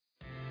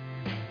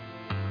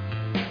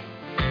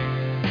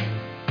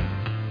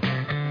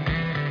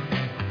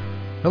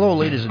Hello,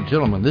 ladies and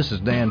gentlemen. This is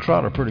Dan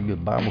Trotter, Pretty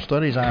Good Bible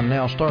Studies. I am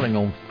now starting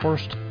on 1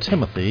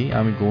 Timothy.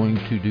 I'm going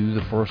to do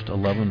the first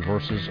 11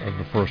 verses of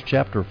the first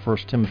chapter of 1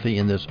 Timothy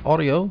in this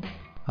audio.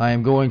 I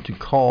am going to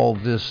call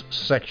this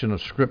section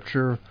of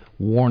Scripture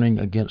Warning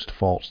Against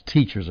False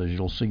Teachers. As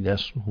you'll see,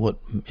 that's what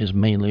is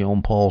mainly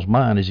on Paul's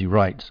mind as he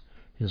writes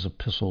his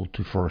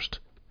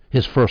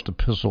first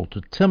epistle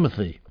to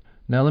Timothy.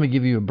 Now, let me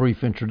give you a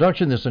brief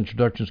introduction. This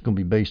introduction is going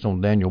to be based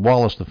on Daniel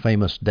Wallace, the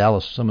famous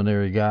Dallas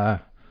Seminary guy,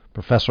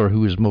 professor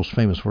who is most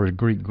famous for his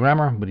Greek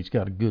grammar, but he's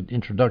got a good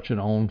introduction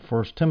on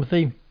 1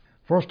 Timothy.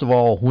 First of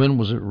all, when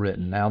was it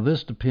written? Now,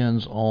 this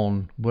depends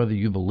on whether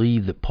you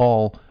believe that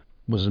Paul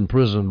was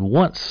imprisoned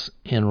once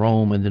in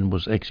Rome and then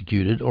was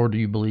executed, or do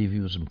you believe he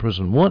was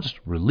imprisoned once,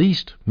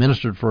 released,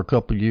 ministered for a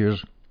couple of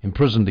years,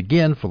 imprisoned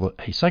again for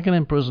a second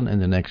imprisonment,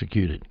 and then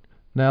executed.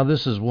 Now,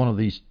 this is one of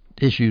these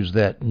issues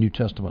that New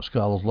Testament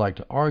scholars like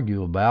to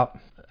argue about.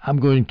 I'm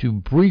going to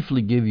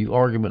briefly give you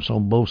arguments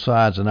on both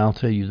sides, and I'll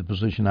tell you the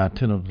position I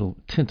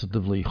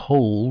tentatively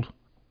hold.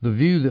 The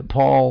view that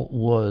Paul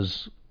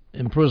was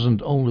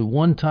imprisoned only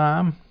one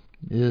time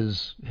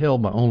is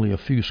held by only a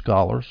few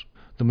scholars.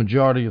 The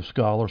majority of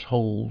scholars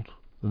hold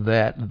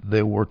that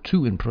there were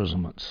two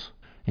imprisonments,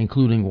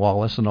 including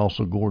Wallace and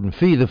also Gordon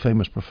Fee, the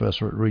famous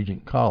professor at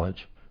Regent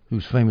College,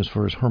 who's famous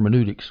for his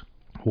hermeneutics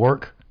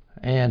work.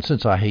 And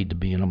since I hate to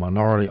be in a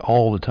minority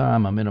all the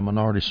time, I'm in a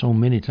minority so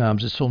many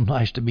times, it's so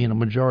nice to be in a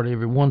majority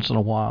every once in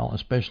a while,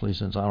 especially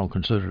since I don't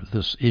consider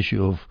this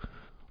issue of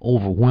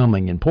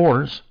overwhelming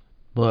importance.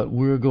 But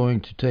we're going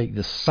to take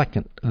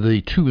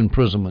the two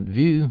imprisonment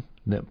view,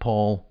 that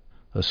Paul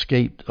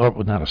escaped,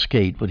 or not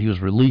escaped, but he was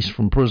released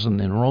from prison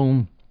in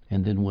Rome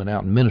and then went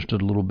out and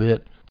ministered a little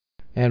bit.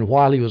 And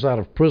while he was out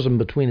of prison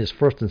between his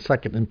first and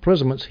second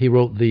imprisonments, he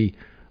wrote the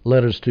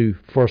letters to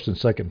 1st and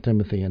 2nd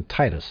Timothy and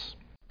Titus,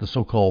 the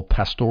so-called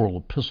pastoral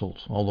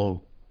epistles,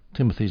 although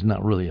Timothy's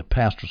not really a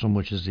pastor so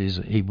much as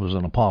he was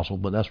an apostle,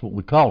 but that's what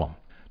we call him.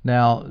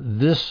 Now,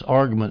 these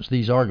arguments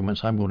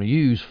I'm going to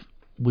use,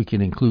 we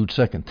can include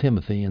 2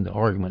 Timothy in the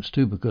arguments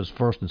too, because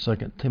 1st and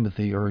 2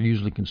 Timothy are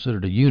usually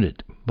considered a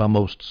unit by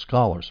most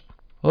scholars.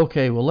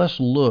 Okay, well, let's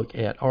look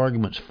at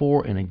arguments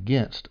for and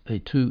against a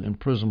two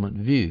imprisonment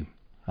view.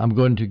 I'm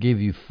going to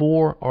give you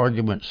 4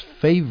 arguments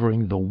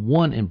favoring the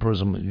one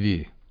imprisonment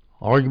view.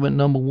 Argument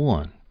number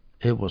 1.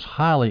 It was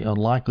highly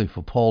unlikely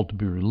for Paul to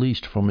be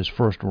released from his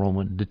first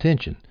Roman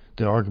detention.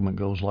 The argument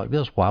goes like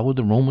this: why would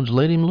the Romans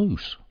let him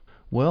loose?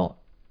 Well,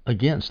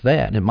 against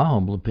that, in my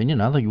humble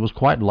opinion, I think it was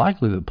quite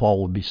likely that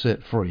Paul would be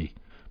set free,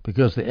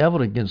 because the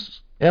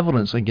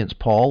evidence against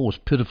Paul was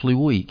pitifully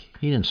weak.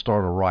 He didn't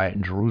start a riot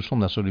in Jerusalem.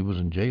 That's what he was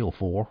in jail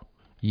for.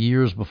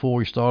 Years before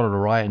he started a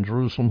riot in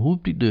Jerusalem,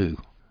 whoop-de-doo.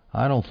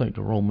 I don't think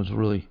the Romans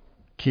really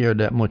cared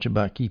that much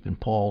about keeping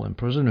Paul in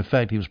prison. In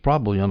fact, he was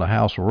probably under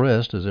house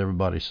arrest, as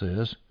everybody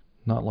says.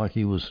 Not like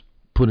he was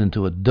put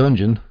into a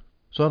dungeon.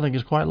 So I think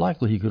it's quite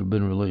likely he could have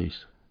been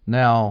released.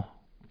 Now,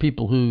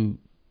 people who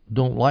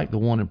don't like the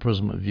one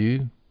imprisonment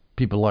view,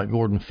 people like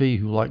Gordon Fee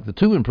who like the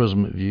two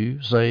imprisonment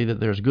view, say that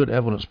there's good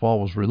evidence Paul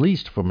was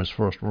released from his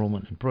first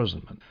Roman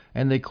imprisonment.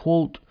 And they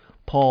quote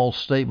Paul's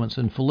statements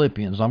in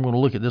Philippians. I'm going to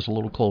look at this a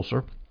little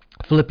closer.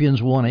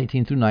 Philippians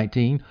 1:18 through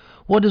 19.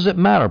 What does it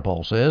matter,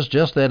 Paul says,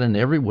 just that in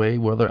every way,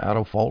 whether out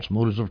of false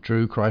motives or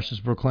true, Christ is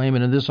proclaimed,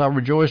 and in this I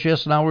rejoice,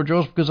 yes, and I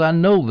rejoice, because I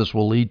know this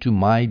will lead to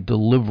my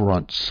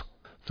deliverance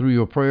through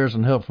your prayers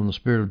and help from the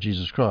Spirit of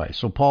Jesus Christ.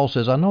 So Paul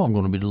says, I know I'm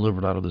going to be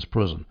delivered out of this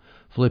prison.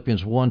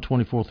 Philippians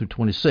 1:24 through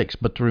 26.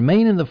 But to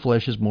remain in the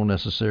flesh is more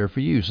necessary for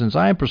you. Since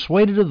I am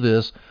persuaded of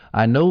this,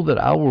 I know that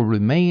I will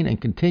remain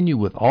and continue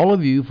with all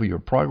of you for your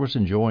progress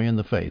and joy in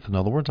the faith. In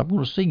other words, I'm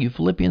going to see you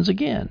Philippians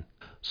again.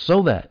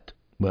 So that,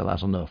 well,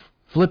 that's enough.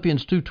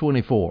 Philippians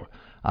 2:24.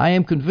 I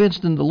am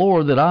convinced in the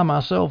Lord that I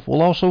myself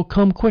will also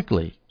come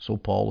quickly. So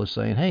Paul is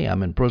saying, hey,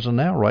 I'm in prison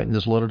now, writing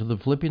this letter to the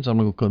Philippians. I'm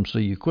going to come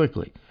see you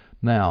quickly.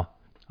 Now,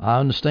 I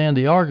understand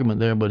the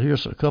argument there, but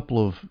here's a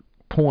couple of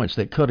points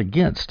that cut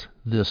against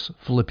this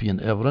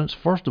Philippian evidence.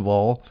 First of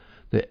all,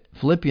 the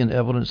Philippian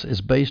evidence is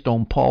based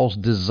on Paul's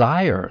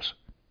desires.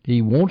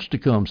 He wants to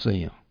come see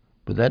him,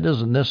 but that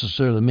doesn't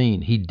necessarily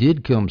mean he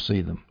did come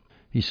see them.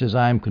 He says,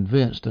 I am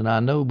convinced and I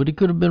know, but he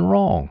could have been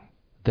wrong.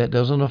 That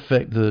doesn't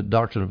affect the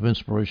doctrine of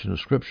inspiration of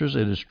Scriptures.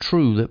 It is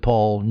true that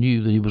Paul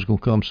knew that he was going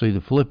to come see the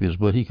Philippians,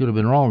 but he could have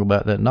been wrong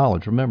about that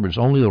knowledge. Remember, it's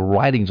only the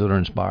writings that are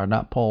inspired,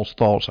 not Paul's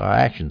thoughts or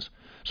actions.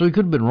 So he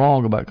could have been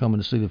wrong about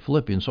coming to see the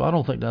Philippians. So I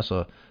don't think that's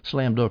a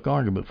slam dunk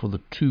argument for the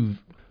two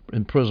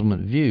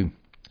imprisonment view.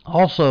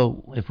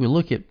 Also, if we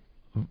look at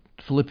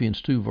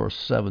Philippians 2 verse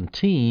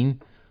 17,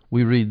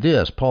 we read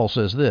this. Paul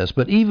says this,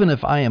 but even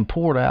if I am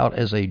poured out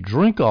as a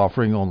drink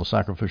offering on the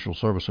sacrificial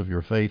service of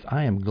your faith,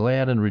 I am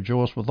glad and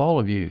rejoice with all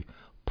of you.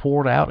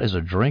 Poured out as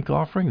a drink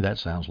offering? That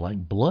sounds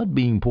like blood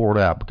being poured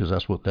out, because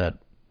that's what that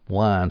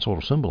wine sort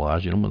of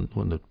symbolized. You know,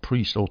 when the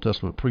priest, Old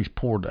Testament priest,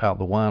 poured out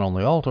the wine on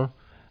the altar.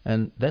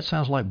 And that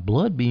sounds like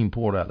blood being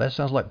poured out. That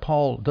sounds like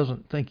Paul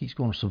doesn't think he's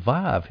going to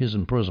survive his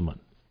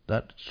imprisonment.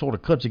 That sort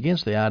of cuts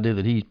against the idea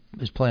that he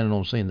is planning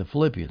on seeing the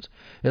Philippians.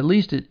 At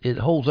least it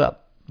holds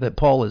out that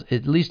Paul is,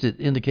 at least it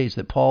indicates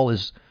that Paul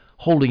is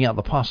holding out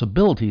the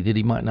possibility that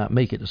he might not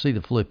make it to see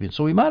the Philippians.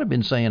 So he might have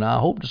been saying, I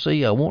hope to see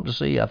you, I want to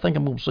see you, I think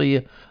I'm going to see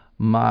you,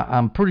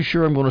 I'm pretty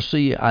sure I'm going to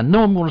see you, I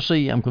know I'm going to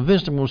see you, I'm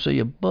convinced I'm going to see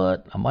you,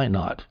 but I might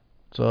not.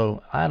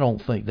 So I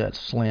don't think that's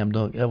slam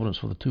dunk evidence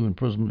for the two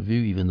imprisonment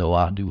view, even though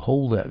I do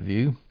hold that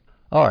view.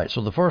 All right,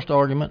 so the first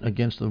argument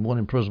against the one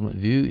imprisonment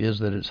view is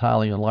that it's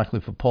highly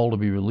unlikely for Paul to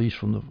be released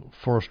from the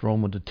first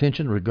Roman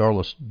detention,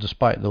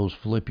 despite those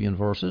Philippian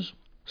verses.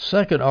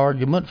 Second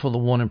argument for the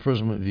one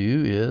imprisonment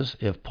view is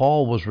if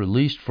Paul was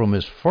released from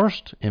his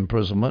first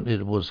imprisonment,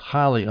 it was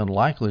highly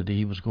unlikely that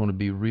he was going to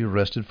be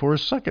rearrested for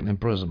his second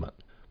imprisonment.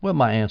 Well,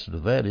 my answer to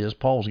that is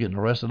Paul's getting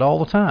arrested all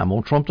the time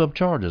on trumped-up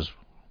charges.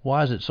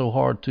 Why is it so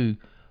hard to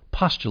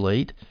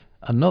postulate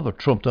another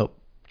trumped-up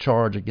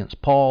charge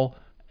against Paul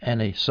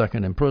and a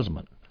second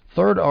imprisonment?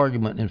 Third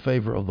argument in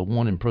favor of the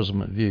one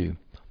imprisonment view.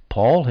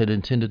 Paul had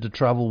intended to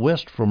travel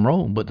west from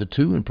Rome, but the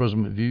two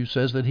imprisonment view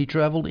says that he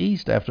traveled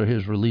east after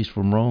his release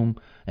from Rome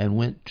and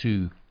went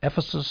to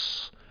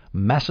Ephesus,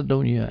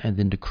 Macedonia, and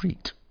then to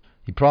Crete.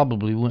 He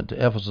probably went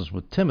to Ephesus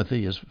with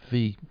Timothy, as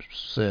Fee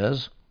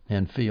says,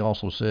 and Fee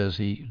also says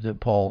that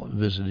Paul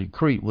visited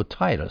Crete with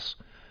Titus.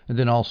 And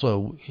then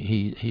also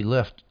he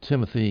left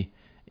Timothy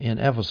in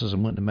Ephesus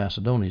and went to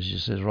Macedonia, as he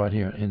says right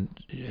here, and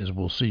as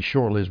we'll see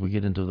shortly as we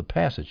get into the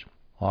passage.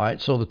 All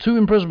right, so the two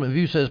imprisonment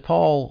view says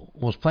Paul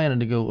was planning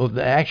to go,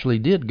 actually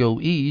did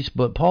go east,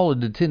 but Paul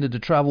had intended to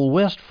travel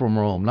west from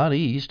Rome, not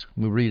east.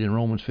 We read in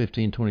Romans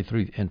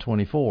 15:23 and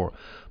 24.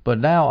 But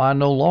now I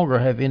no longer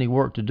have any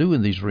work to do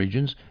in these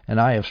regions, and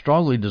I have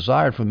strongly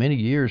desired for many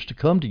years to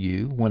come to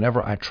you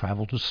whenever I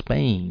travel to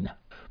Spain.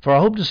 For I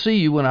hope to see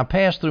you when I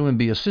pass through and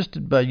be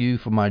assisted by you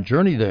for my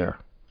journey there,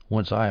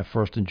 once I have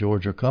first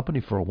enjoyed your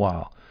company for a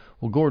while.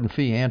 Well, Gordon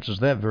Fee answers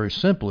that very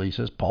simply. He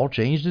says Paul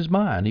changed his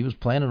mind. He was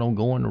planning on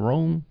going to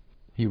Rome.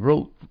 He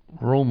wrote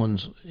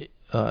Romans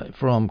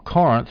from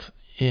Corinth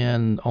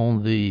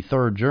on the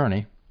third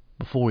journey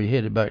before he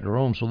headed back to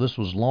Rome. So this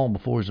was long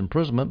before his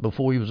imprisonment.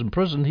 Before he was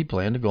imprisoned, he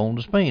planned to go on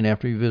to Spain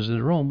after he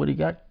visited Rome, but he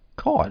got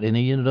caught and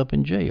he ended up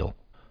in jail.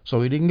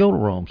 So he didn't go to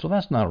Rome. So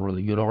that's not a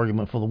really good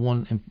argument for the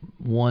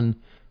one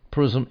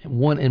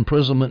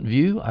imprisonment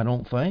view, I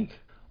don't think.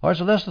 All right,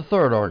 so that's the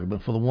third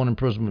argument for the one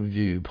imprisonment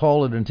view.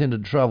 Paul had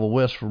intended to travel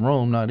west from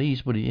Rome, not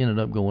east, but he ended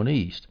up going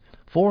east.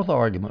 Fourth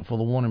argument for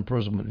the one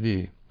imprisonment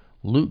view.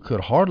 Luke could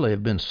hardly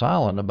have been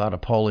silent about a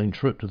Pauline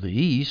trip to the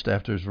east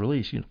after his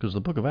release, because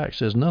the book of Acts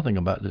says nothing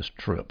about this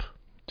trip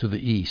to the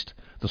east,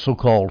 the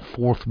so-called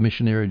fourth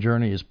missionary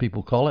journey, as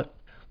people call it.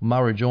 My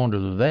rejoinder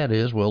to that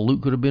is, well,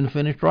 Luke could have been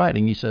finished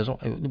writing. He says,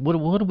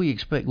 what do we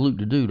expect Luke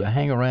to do, to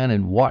hang around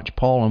and watch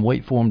Paul and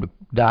wait for him to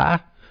die?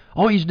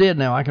 Oh, he's dead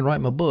now, I can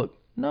write my book.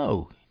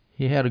 No.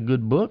 He had a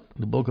good book,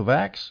 the book of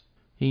Acts.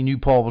 He knew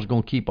Paul was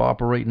going to keep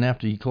operating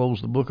after he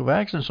closed the book of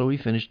Acts, and so he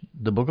finished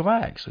the book of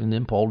Acts. And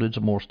then Paul did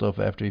some more stuff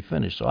after he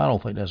finished. So I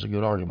don't think that's a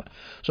good argument.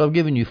 So I've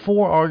given you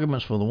four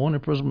arguments for the one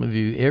imprisonment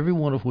view, every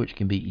one of which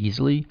can be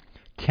easily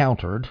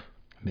countered,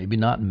 maybe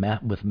not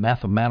with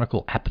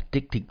mathematical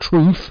apodictic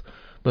truth,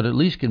 but at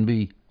least can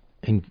be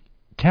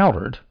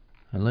countered.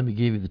 And let me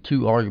give you the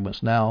two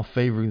arguments now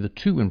favoring the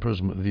two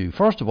imprisonment view.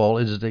 First of all,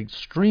 it is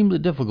extremely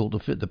difficult to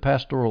fit the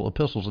pastoral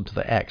epistles into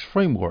the Acts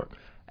framework.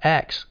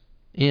 Acts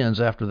ends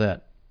after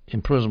that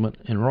imprisonment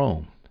in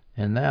Rome.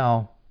 And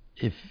now,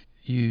 if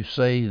you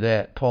say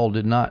that Paul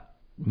did not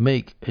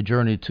make a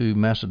journey to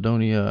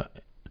Macedonia,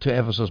 to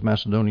Ephesus,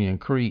 Macedonia, and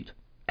Crete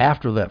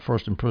after that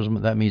first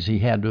imprisonment, that means he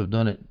had to have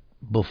done it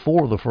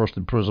before the first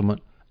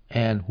imprisonment.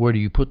 And where do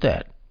you put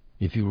that?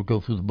 If you were to go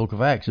through the book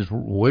of Acts,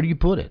 where do you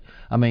put it?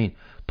 I mean,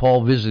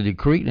 Paul visited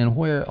Crete, and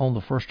where on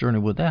the first journey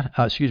would that?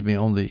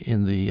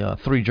 In the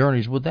three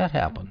journeys would that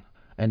happen?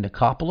 And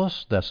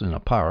Nicopolis, that's in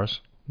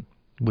Epirus,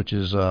 which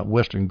is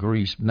western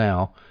Greece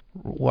now,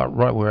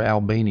 right where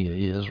Albania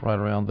is, right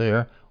around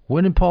there.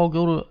 When did Paul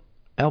go to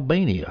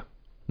Albania?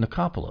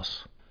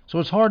 Nicopolis. So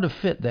it's hard to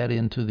fit that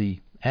into the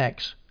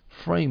Acts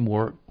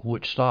framework,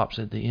 which stops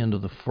at the end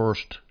of the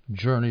first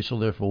journey. So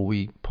therefore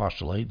we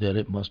postulate that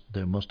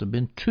there must have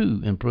been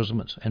two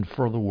imprisonments and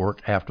further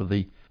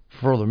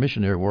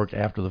missionary work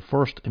after the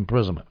first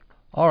imprisonment.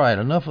 All right,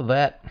 enough of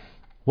that.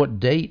 What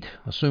date?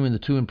 Assuming the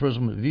two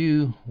imprisonment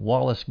view,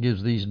 Wallace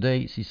gives these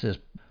dates. He says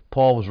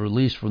Paul was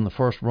released from the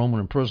first Roman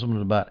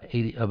imprisonment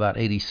about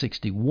AD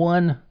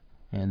 61,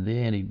 and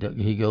then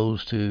he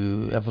goes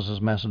to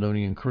Ephesus,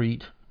 Macedonia, and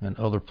Crete, and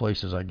other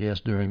places, I guess,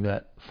 during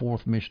that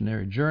fourth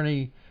missionary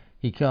journey.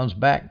 He comes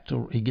back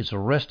he gets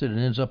arrested and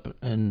ends up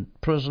in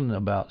prison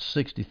about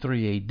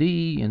 63 AD,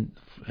 and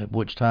at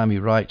which time he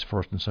writes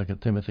 1st and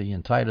 2nd Timothy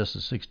and Titus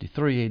is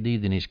 63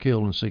 AD, then he's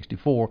killed in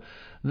 64.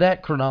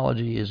 That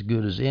chronology is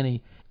good as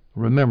any.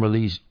 Remember,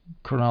 these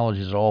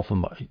chronologies are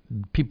often,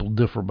 people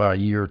differ by a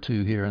year or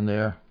two here and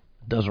there.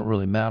 It doesn't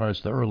really matter.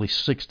 It's the early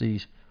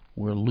 60s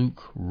where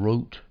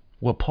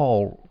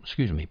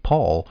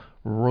Paul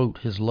wrote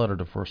his letter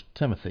to 1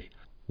 Timothy.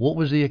 What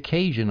was the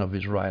occasion of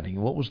his writing?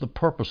 What was the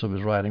purpose of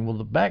his writing? Well,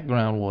 the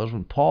background was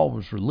when Paul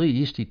was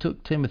released, he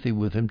took Timothy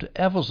with him to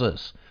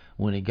Ephesus.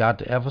 When he got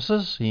to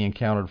Ephesus, he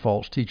encountered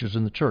false teachers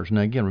in the church.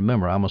 Now again,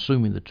 remember, I'm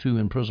assuming the two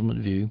imprisonment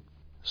view.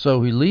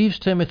 So he leaves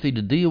Timothy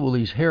to deal with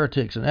these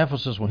heretics in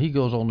Ephesus when he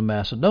goes on to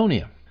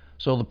Macedonia.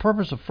 So the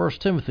purpose of 1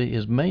 Timothy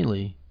is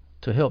mainly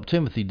to help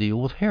Timothy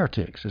deal with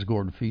heretics, as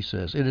Gordon Fee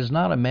says. It is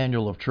not a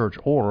manual of church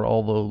order,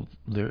 although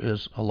there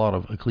is a lot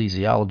of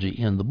ecclesiology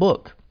in the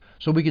book.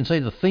 So we can say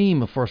the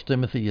theme of 1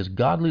 Timothy is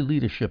godly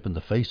leadership in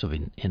the face of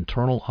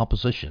internal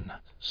opposition.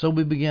 So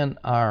we begin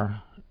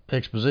our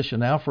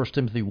exposition now, 1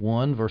 Timothy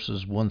 1,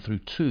 verses 1 through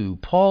 2.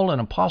 Paul, an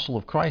apostle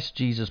of Christ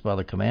Jesus by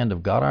the command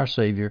of God our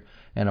Savior,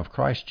 and of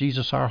Christ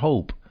Jesus our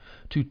hope,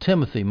 to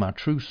Timothy, my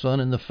true son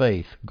in the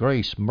faith,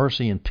 grace,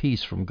 mercy, and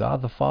peace from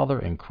God the Father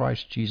and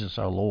Christ Jesus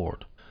our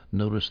Lord.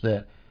 Notice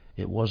that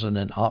it wasn't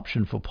an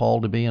option for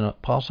Paul to be an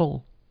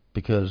apostle,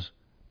 because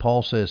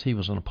Paul says he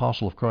was an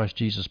apostle of Christ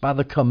Jesus by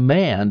the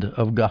command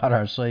of God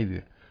our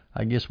Savior.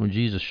 I guess when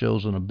Jesus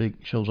shows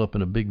up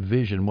in a big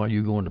vision while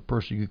you're going to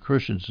persecute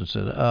Christians and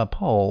said,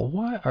 Paul,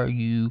 why are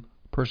you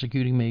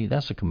persecuting me?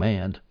 That's a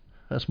command.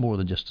 That's more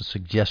than just a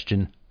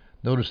suggestion.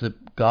 Notice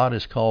that God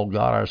is called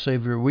God our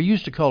Savior. We're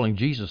used to calling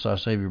Jesus our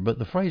Savior, but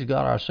the phrase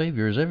God our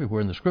Savior is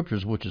everywhere in the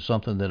Scriptures, which is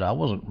something that I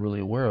wasn't really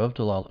aware of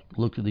till I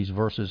looked at these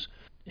verses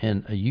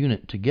in a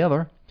unit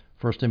together.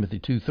 1 Timothy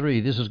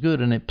 2:3, this is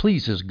good and it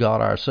pleases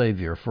God our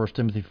Savior. 1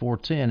 Timothy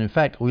 4:10, in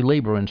fact, we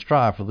labor and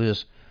strive for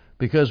this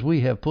because we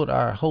have put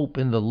our hope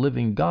in the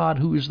living God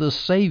who is the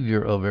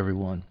Savior of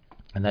everyone.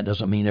 And that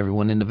doesn't mean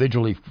everyone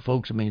individually,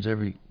 folks. It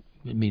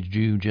means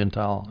Jew,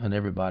 Gentile, and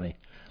everybody.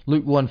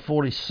 Luke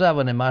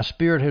 1:47, and my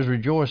spirit has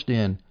rejoiced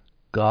in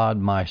God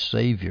my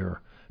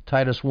Savior.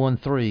 Titus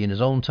 1:3, in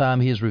his own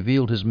time he has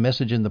revealed his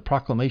message in the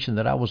proclamation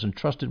that I was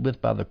entrusted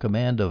with by the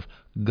command of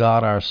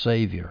God our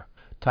Savior.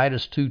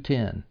 Titus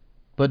 2:10,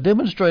 but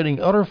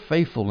demonstrating utter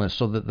faithfulness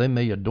so that they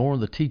may adorn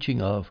the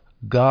teaching of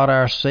God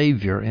our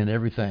Savior in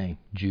everything.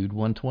 Jude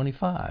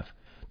 1:25,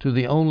 to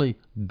the only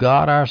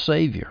God our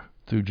Savior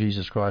through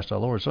Jesus Christ our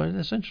Lord. So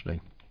it's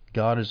interesting.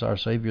 God is our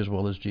Savior as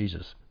well as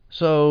Jesus.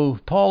 So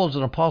Paul is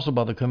an apostle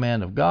by the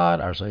command of God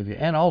our Savior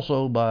and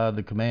also by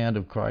the command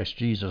of Christ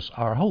Jesus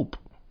our hope.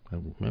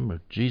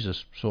 Remember,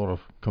 Jesus sort of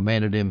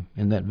commanded him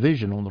in that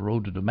vision on the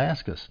road to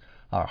Damascus.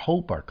 Our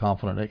hope, our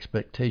confident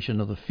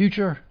expectation of the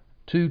future.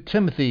 To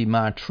Timothy,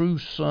 my true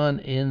son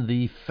in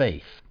the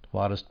faith.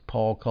 Why does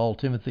Paul call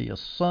Timothy a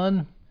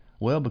son?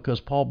 Well, because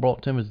Paul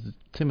brought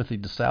Timothy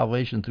to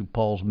salvation through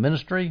Paul's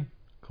ministry,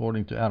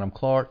 according to Adam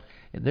Clark.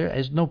 There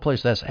is no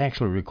place that's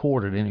actually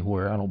recorded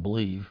anywhere, I don't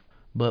believe.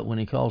 But when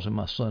he calls him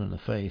my son in the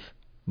faith,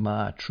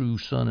 my true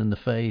son in the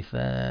faith,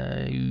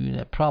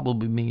 that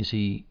probably means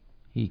he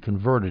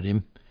converted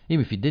him.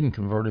 Even if he didn't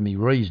convert him, he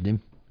raised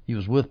him. He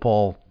was with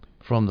Paul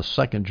from the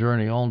second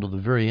journey on to the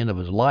very end of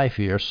his life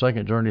here.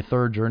 Second journey,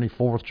 third journey,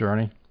 fourth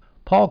journey.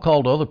 Paul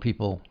called other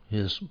people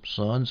his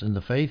sons in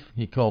the faith.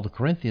 He called the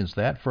Corinthians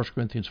that, 1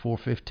 Corinthians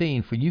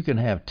 4:15. For you can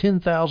have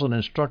 10,000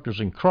 instructors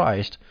in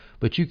Christ,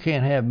 but you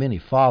can't have many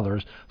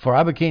fathers. For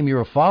I became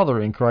your father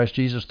in Christ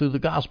Jesus through the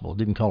gospel.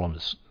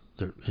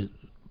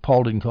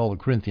 Paul didn't call the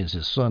Corinthians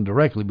his son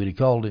directly, but he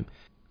called him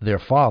their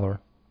father.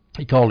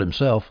 He called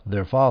himself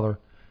their father.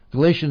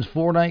 Galatians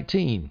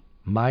 4:19.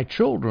 My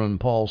children,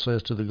 Paul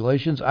says to the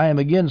Galatians, I am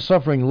again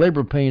suffering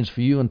labor pains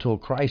for you until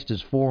Christ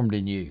is formed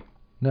in you.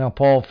 Now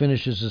Paul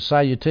finishes his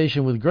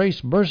salutation with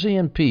grace, mercy,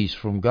 and peace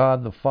from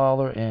God the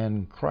Father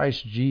and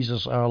Christ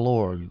Jesus our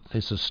Lord.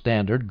 This is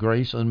standard.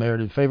 Grace,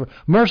 unmerited favor.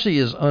 Mercy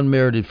is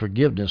unmerited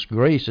forgiveness.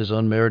 Grace is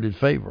unmerited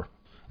favor.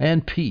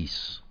 And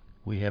peace.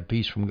 We have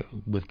peace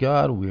with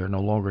God. We are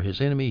no longer his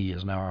enemy. He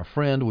is now our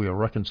friend. We are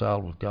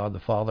reconciled with God the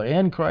Father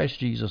and Christ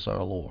Jesus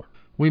our Lord.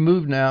 We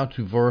move now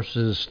to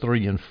verses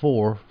 3 and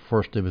 4,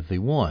 1 Timothy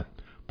 1.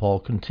 Paul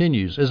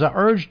continues, as I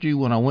urged you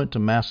when I went to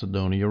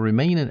Macedonia,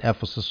 remain in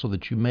Ephesus so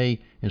that you may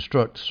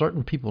instruct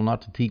certain people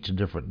not to teach a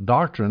different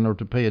doctrine or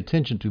to pay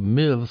attention to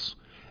myths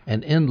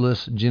and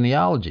endless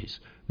genealogies.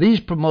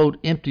 These promote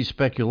empty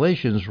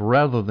speculations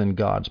rather than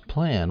God's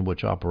plan,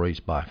 which operates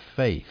by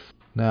faith.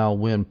 Now,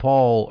 when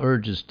Paul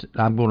urges,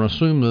 I'm going to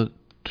assume the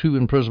two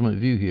imprisonment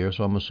view here,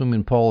 so I'm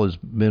assuming Paul has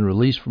been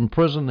released from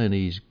prison and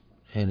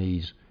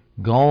he's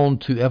gone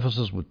to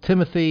Ephesus with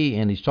Timothy,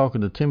 and he's talking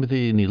to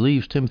Timothy, and he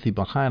leaves Timothy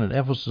behind in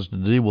Ephesus to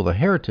deal with the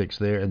heretics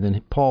there, and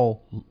then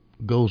Paul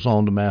goes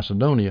on to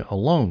Macedonia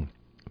alone.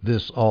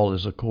 This all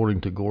is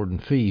according to Gordon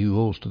Fee, who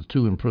holds to the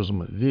two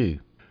imprisonment view.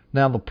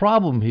 Now, the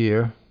problem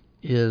here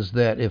is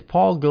that if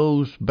Paul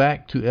goes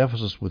back to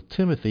Ephesus with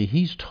Timothy,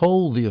 he's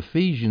told the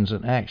Ephesians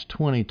in Acts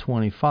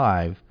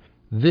 20:25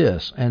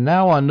 this, and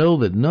now I know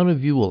that none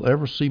of you will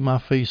ever see my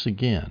face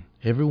again,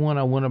 everyone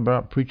I went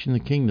about preaching the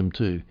kingdom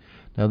to.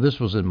 Now, this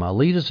was in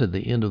Miletus at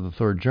the end of the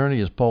third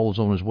journey as Paul was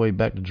on his way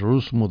back to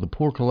Jerusalem with a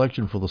poor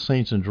collection for the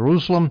saints in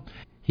Jerusalem.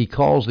 He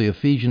calls the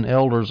Ephesian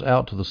elders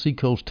out to the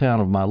seacoast town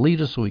of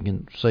Miletus so he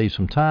can save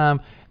some time,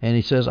 and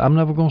he says, I'm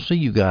never going to see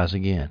you guys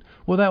again.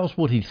 Well, that was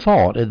what he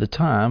thought at the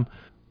time,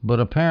 but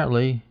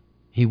apparently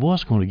he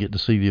was going to get to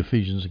see the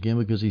Ephesians again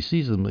because he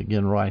sees them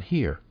again right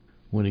here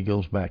when he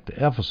goes back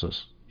to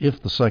Ephesus, if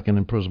the second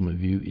imprisonment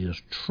view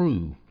is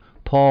true.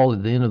 Paul,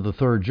 at the end of the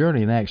third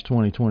journey in Acts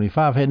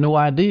 20:25, had no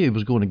idea he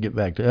was going to get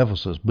back to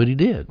Ephesus, but he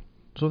did.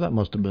 So that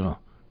must have been a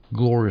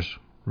glorious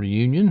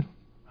reunion.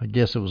 I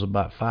guess it was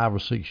about 5 or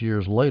 6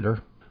 years later.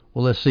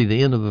 Well, let's see,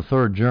 the end of the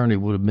third journey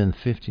would have been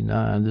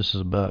 59. This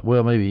is about,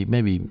 well,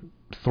 maybe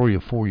 3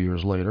 or 4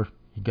 years later.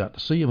 He got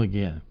to see him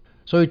again.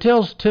 So he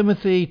tells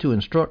Timothy to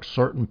instruct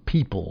certain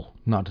people,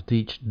 not to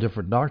teach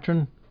different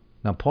doctrine.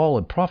 Now, Paul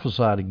had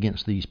prophesied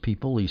against these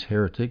people, these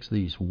heretics,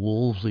 these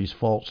wolves, these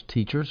false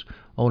teachers,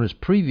 on his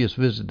previous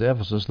visit to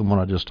Ephesus, the one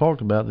I just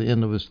talked about, the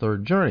end of his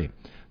third journey.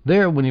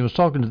 There, when he was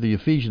talking to the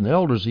Ephesian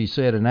elders, he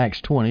said in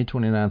Acts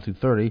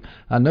 20:29-30,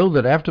 I know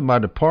that after my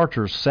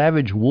departure,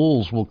 savage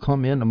wolves will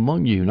come in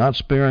among you, not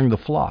sparing the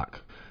flock.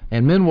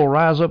 And men will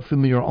rise up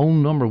from your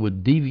own number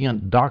with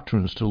deviant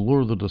doctrines to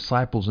lure the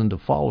disciples into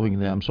following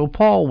them. So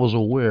Paul was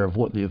aware of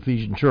what the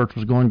Ephesian church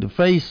was going to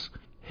face,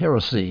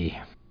 heresy.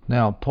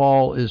 Now,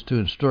 Paul is to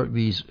instruct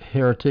these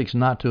heretics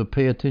not to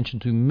pay attention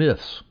to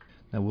myths.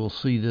 Now, we'll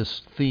see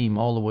this theme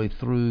all the way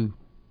through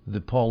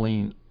the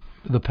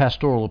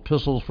pastoral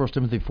epistles, 1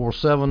 Timothy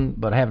 4:7,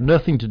 but have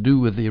nothing to do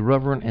with the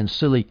irreverent and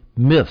silly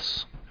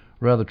myths.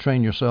 Rather,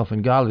 train yourself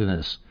in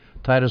godliness.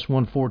 Titus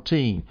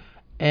 1:14,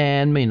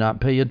 and may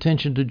not pay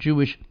attention to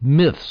Jewish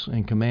myths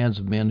and commands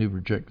of men who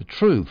reject the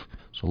truth.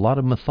 So a lot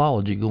of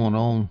mythology going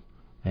on,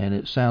 and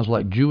it sounds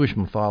like Jewish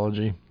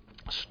mythology,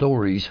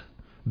 stories,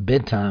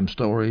 bedtime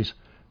stories,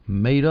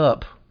 made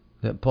up,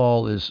 that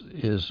Paul is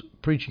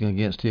preaching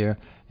against here.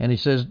 And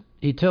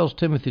he tells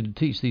Timothy to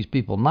teach these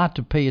people not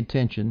to pay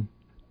attention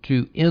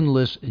to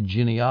endless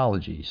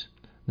genealogies.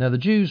 Now, the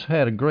Jews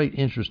had a great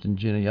interest in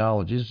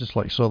genealogies, just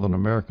like Southern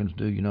Americans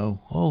do, you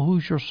know. Oh,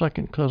 who's your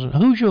second cousin?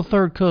 Who's your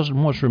third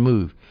cousin once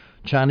removed?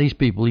 Chinese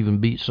people even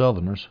beat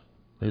Southerners.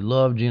 They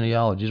love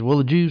genealogies. Well,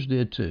 the Jews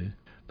did too.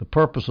 The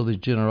purpose of these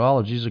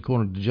genealogies,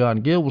 according to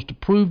John Gill, was to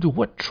prove to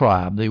what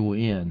tribe they were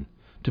in,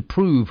 to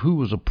prove who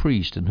was a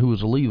priest and who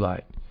was a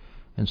Levite.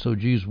 And so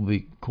Jews will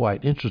be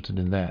quite interested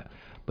in that.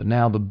 But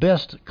now the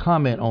best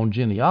comment on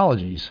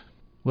genealogies,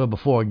 well,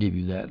 before I give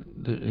you that,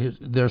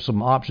 there's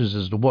some options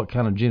as to what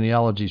kind of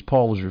genealogies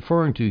Paul was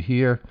referring to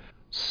here.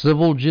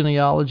 Civil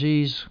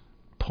genealogies,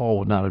 Paul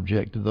would not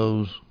object to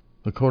those,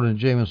 according to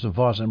Jamieson,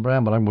 Fausset, and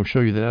Brown, but I'm going to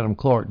show you that Adam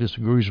Clarke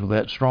disagrees with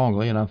that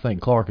strongly, and I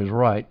think Clarke is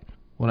right.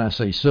 When I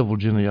say civil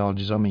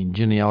genealogies, I mean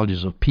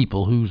genealogies of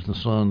people, who's the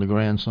son, the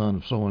grandson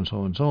of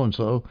so-and-so and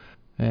so-and-so.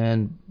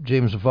 And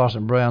Jamieson, Fausset,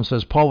 and Brown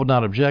says Paul would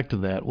not object to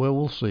that. Well,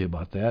 we'll see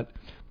about that.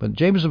 But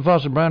Jamieson,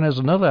 Fausset, and Brown has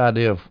another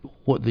idea of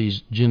what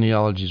these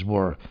genealogies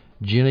were.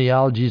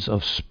 Genealogies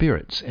of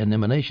spirits and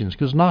emanations,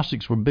 because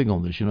Gnostics were big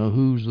on this. You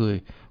know,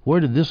 where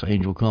did this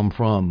angel come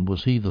from?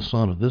 Was he the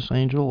son of this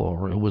angel,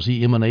 or was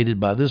he emanated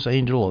by this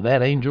angel or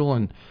that angel?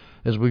 And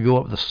as we go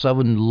up the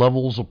 7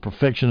 levels of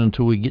perfection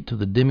until we get to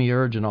the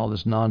demiurge and all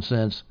this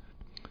nonsense,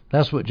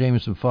 that's what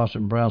Jamieson, Fausset,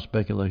 and Brown's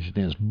speculation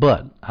is.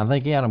 But I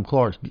think Adam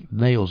Clarke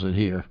nails it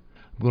here.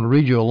 I'm going to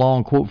read you a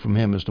long quote from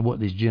him as to what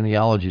these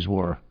genealogies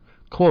were.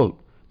 Quote,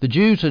 the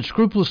Jews had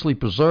scrupulously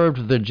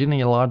preserved their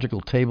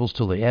genealogical tables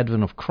till the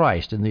advent of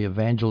Christ, and the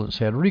evangelists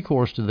had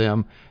recourse to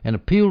them and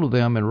appealed to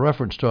them in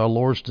reference to our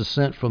Lord's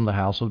descent from the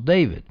house of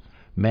David.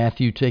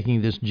 Matthew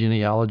taking this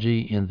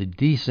genealogy in the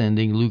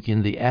descending, Luke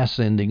in the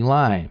ascending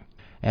line.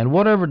 And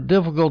whatever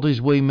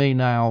difficulties we may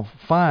now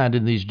find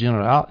in these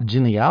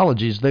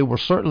genealogies, they were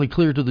certainly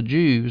clear to the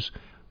Jews,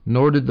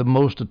 nor did the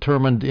most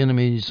determined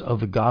enemies of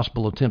the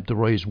gospel attempt to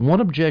raise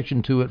one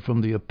objection to it from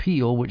the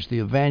appeal which the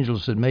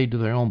evangelists had made to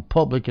their own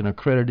public and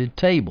accredited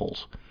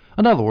tables.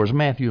 In other words,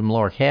 Matthew and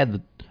Luke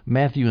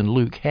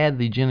had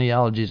the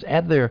genealogies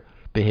at their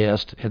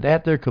behest and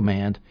at their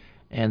command,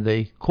 and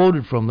they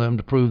quoted from them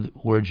to prove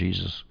that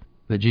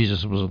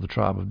Jesus was of the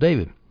tribe of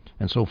David,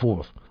 and so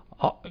forth.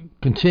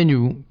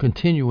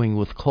 Continuing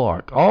with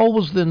Clarke, all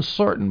was then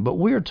certain, but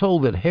we are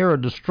told that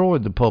Herod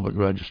destroyed the public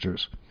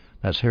registers.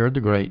 That's Herod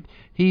the Great.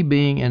 He,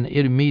 being an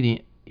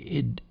Idumean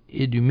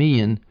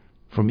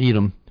from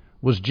Edom,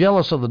 was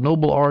jealous of the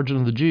noble origin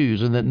of the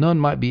Jews, and that none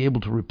might be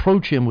able to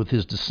reproach him with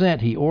his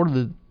descent. He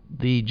ordered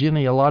the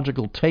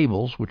genealogical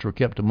tables, which were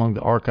kept among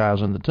the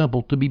archives in the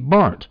temple, to be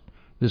burnt.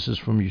 This is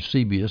from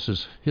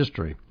Eusebius'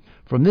 history.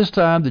 From this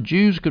time, the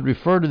Jews could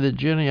refer to the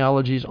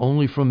genealogies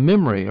only from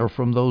memory or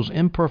from those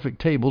imperfect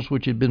tables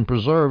which had been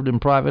preserved in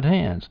private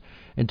hands,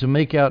 and to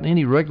make out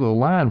any regular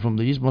line from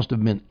these must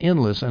have been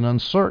endless and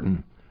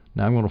uncertain.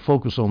 Now I'm going to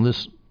focus on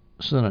this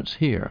sentence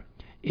here.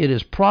 It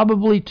is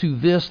probably to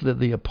this that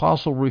the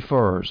apostle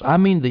refers. I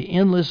mean the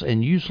endless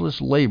and useless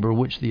labor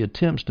which the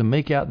attempts to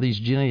make out these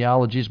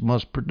genealogies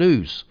must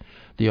produce.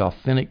 The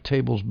authentic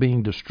tables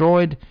being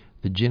destroyed,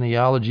 the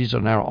genealogies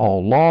are now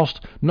all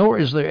lost, nor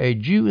is there a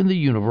Jew in the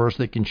universe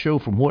that can show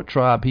from what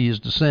tribe he is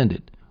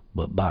descended.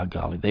 But by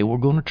golly, they were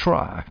going to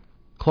try.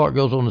 Clarke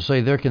goes on to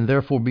say, there can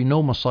therefore be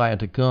no Messiah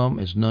to come,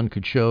 as none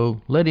could show.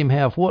 Let him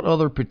have what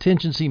other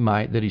pretensions he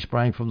might, that he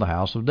sprang from the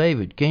house of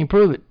David. Can't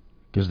prove it,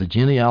 because the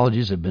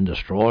genealogies have been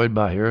destroyed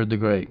by Herod the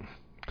Great.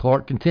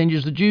 Clarke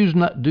continues, the Jews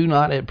do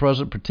not at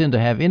present pretend to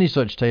have any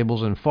such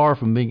tables, and far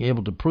from being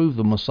able to prove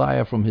the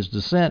Messiah from his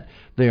descent,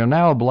 they are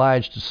now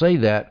obliged to say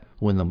that,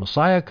 When the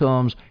Messiah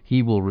comes,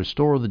 he will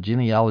restore the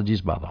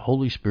genealogies by the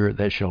Holy Spirit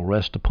that shall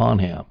rest upon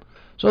him.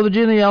 So the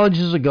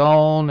genealogies are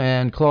gone,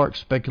 and Clark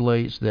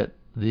speculates that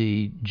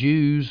the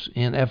Jews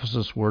in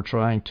Ephesus were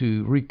trying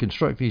to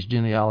reconstruct these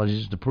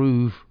genealogies to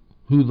prove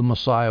who the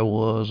Messiah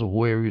was or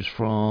where he was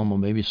from, or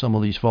maybe some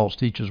of these false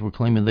teachers were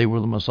claiming they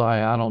were the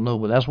Messiah. I don't know,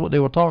 but that's what they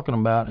were talking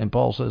about. And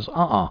Paul says,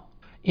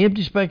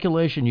 empty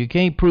speculation. You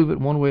can't prove it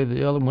one way or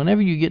the other.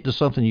 Whenever you get to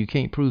something you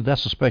can't prove,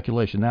 that's a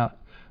speculation. Now,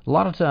 a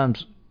lot of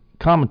times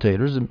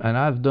commentators, and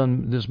I've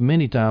done this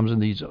many times in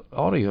these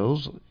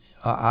audios,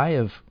 I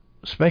have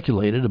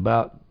speculated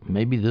about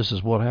maybe this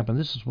is what happened,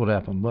 this is what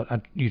happened,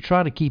 but you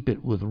try to keep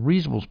it with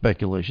reasonable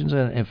speculations.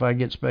 And if I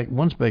get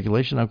one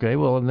speculation, okay,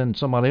 well, and then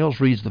somebody else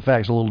reads the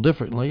facts a little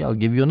differently, I'll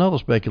give you another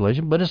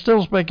speculation, but it's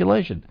still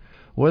speculation.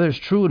 Whether it's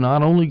true or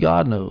not, only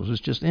God knows.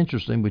 It's just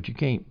interesting, but you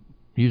can't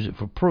use it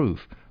for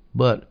proof.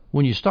 But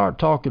when you start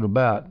talking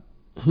about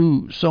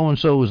who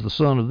so-and-so is the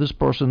son of this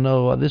person,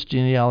 no, this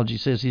genealogy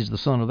says he's the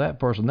son of that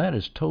person, that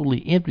is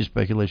totally empty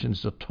speculation.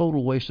 It's a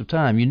total waste of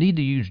time. You need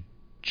to use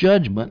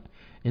judgment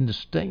in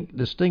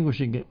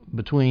distinguishing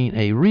between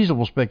a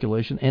reasonable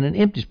speculation and an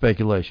empty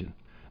speculation.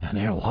 And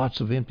there are lots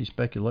of empty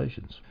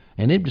speculations.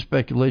 An empty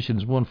speculation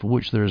is one for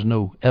which there is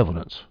no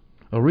evidence.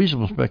 A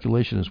reasonable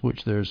speculation is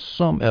which there is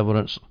some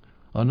evidence,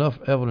 enough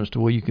evidence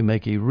to where you can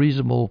make a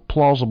reasonable,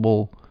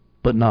 plausible,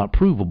 but not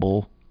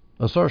provable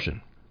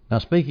assertion. Now,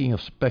 speaking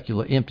of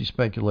empty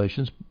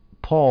speculations,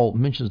 Paul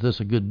mentions this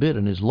a good bit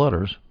in his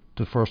letters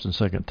to 1st and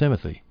 2nd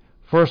Timothy.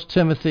 1st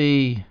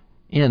Timothy,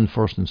 in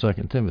 1st and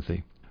 2nd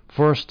Timothy.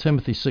 1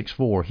 Timothy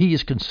 6:4, he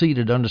is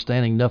conceited,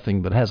 understanding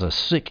nothing, but has a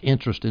sick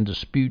interest in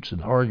disputes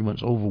and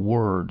arguments over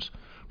words.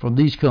 From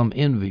these come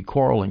envy,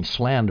 quarreling,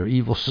 slander,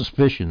 evil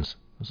suspicions.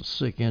 That's a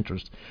sick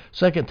interest.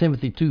 2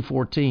 Timothy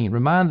 2:14,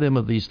 remind them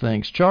of these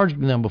things,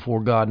 charging them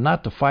before God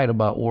not to fight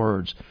about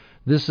words.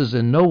 This is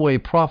in no way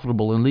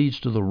profitable and leads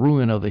to the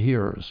ruin of the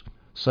hearers.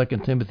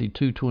 2 Timothy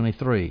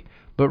 2:23,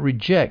 but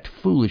reject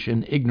foolish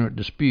and ignorant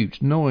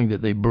disputes, knowing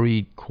that they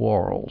breed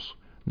quarrels.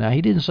 Now,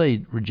 he didn't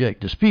say reject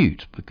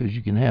disputes, because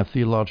you can have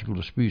theological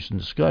disputes and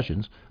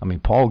discussions. I mean,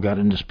 Paul got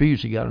in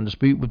disputes. He got in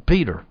dispute with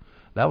Peter.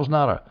 That was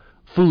not a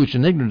foolish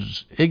and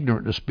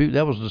ignorant dispute.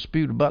 That was a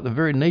dispute about the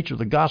very nature of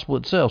the gospel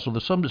itself. So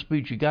there's some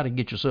disputes you got to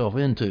get yourself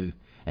into,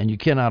 and you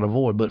cannot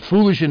avoid. But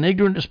foolish and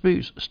ignorant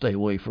disputes, stay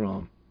away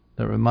from.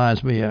 That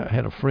reminds me, I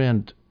had a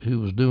friend who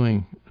was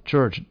doing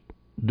church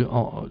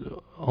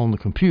on the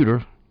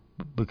computer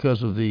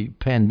because of the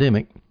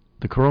pandemic,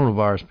 the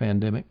coronavirus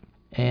pandemic,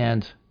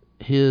 and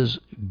his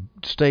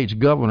state's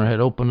governor had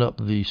opened up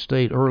the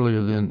state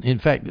earlier than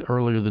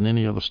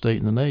any other state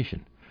in the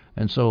nation.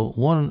 And so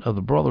one of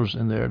the brothers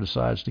in there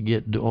decides to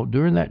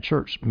during that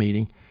church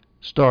meeting,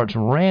 starts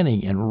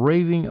ranting and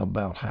raving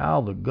about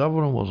how the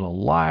governor was a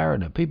liar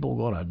and that people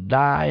were going to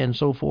die and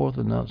so forth.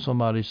 And then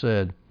somebody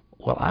said,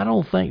 well, I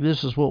don't think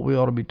this is what we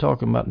ought to be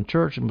talking about in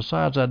church, and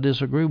besides, I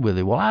disagree with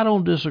you. Well, I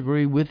don't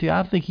disagree with you.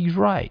 I think he's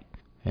right.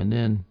 And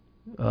then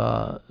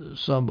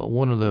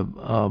one of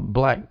the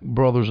black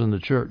brothers in the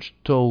church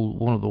told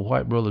one of the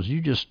white brothers, you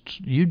just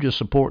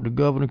support the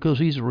governor because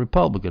he's a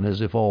Republican,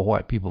 as if all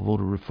white people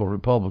voted for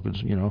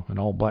Republicans, and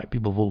all black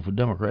people vote for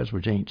Democrats,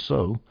 which ain't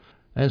so.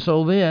 And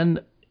so then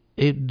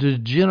it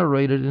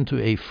degenerated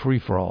into a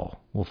free-for-all.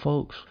 Well,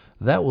 folks,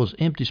 that was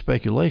empty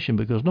speculation,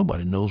 because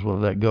nobody knows whether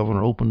that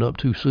governor opened up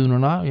too soon or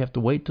not. You have to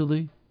wait till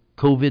the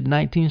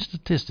COVID-19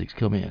 statistics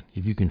come in,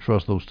 if you can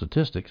trust those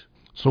statistics.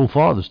 So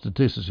far, the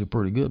statistics are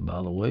pretty good,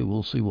 by the way.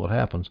 We'll see what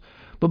happens.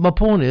 But my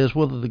point is,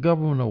 whether the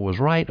governor was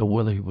right or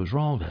whether he was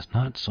wrong, that's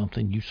not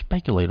something you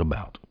speculate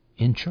about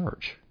in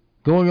church.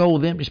 Going on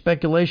with empty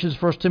speculations,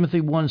 1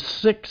 Timothy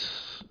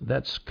 1:6,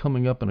 that's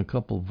coming up in a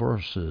couple of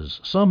verses.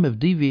 Some have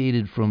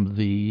deviated from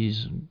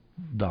these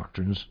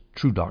doctrines,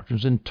 true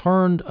doctrines, and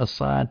turned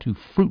aside to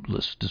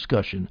fruitless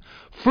discussion.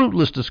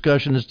 Fruitless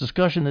discussion is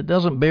discussion that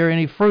doesn't bear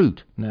any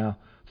fruit. Now,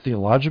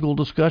 theological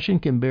discussion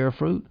can bear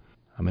fruit.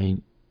 I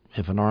mean,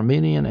 if an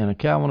Arminian and a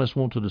Calvinist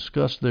want to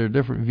discuss their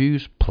different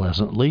views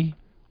pleasantly,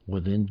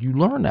 well, then you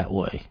learn that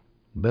way.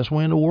 The best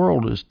way in the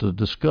world is to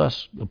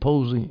discuss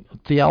opposing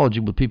theology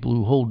with people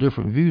who hold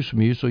different views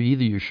from you, so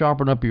either you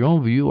sharpen up your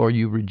own view or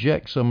you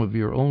reject some of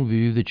your own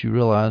view that you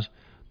realize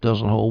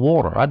doesn't hold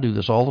water. I do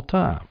this all the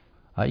time.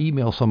 I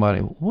email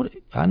somebody,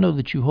 I know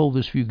that you hold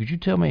this view. Could you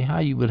tell me how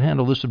you would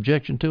handle this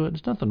objection to it?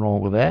 There's nothing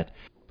wrong with that.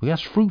 But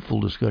that's fruitful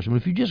discussion.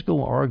 But if you just go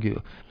and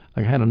argue,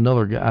 I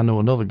know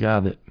another guy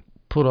that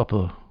put up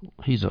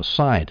he's a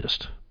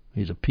scientist.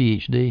 He's a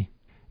PhD.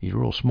 He's a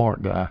real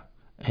smart guy.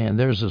 And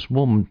there's this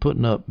woman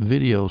putting up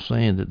videos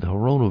saying that the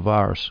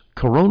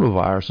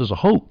coronavirus is a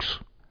hoax.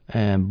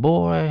 And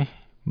boy,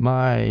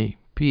 my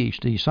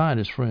PhD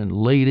scientist friend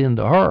laid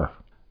into her.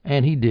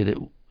 And he did it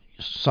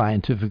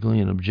scientifically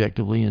and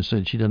objectively and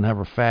said she doesn't have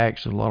her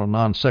facts, and a lot of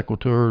non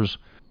sequiturs,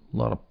 a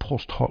lot of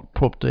post hoc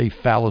propter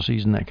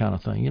fallacies and that kind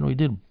of thing. He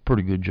did a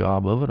pretty good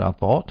job of it, I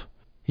thought.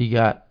 He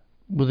got,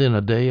 within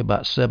a day,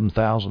 about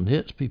 7,000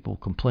 hits, people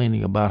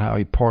complaining about how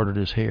he parted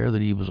his hair,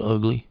 that he was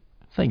ugly.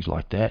 things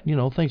like that.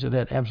 Things that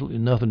had absolutely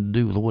nothing to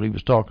do with what he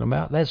was talking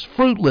about. That's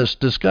fruitless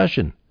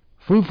discussion.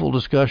 Fruitful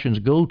discussions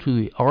go to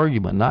the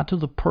argument, not to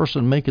the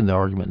person making the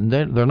argument.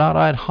 And they're not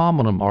ad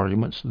hominem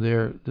arguments.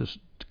 They're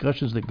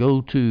discussions that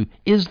go to,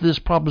 is this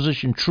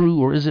proposition true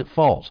or is it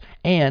false?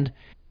 And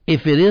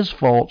if it is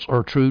false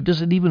or true,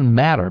 does it even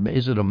matter?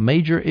 Is it a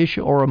major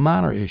issue or a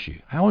minor issue?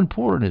 How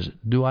important is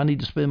it? Do I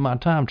need to spend my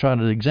time trying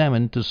to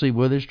examine to see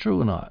whether it's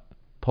true or not?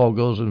 Paul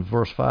goes in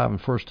verse 5 in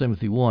 1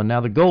 Timothy 1.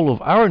 Now the goal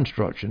of our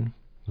instruction,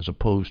 as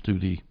opposed to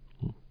the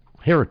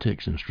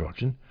heretic's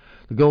instruction,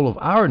 the goal of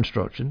our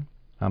instruction,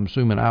 I'm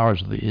assuming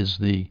ours is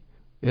the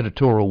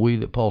editorial we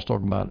that Paul's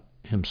talking about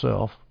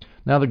himself.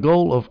 Now the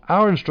goal of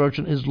our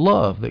instruction is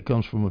love that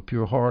comes from a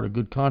pure heart, a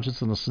good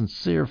conscience, and a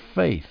sincere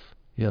faith.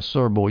 Yes,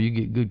 sir, boy, you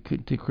get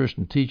good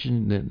Christian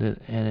teaching,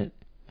 and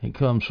it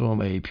comes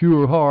from a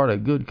pure heart, a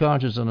good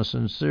conscience, and a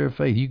sincere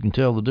faith. You can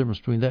tell the difference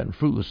between that and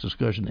fruitless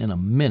discussion in a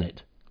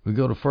minute. We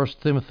go to 1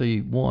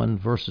 Timothy 1,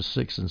 verses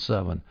 6 and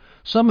 7.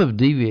 Some have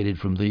deviated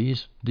from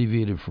these.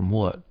 Deviated from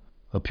what?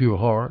 A pure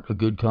heart, a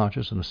good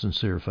conscience, and a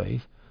sincere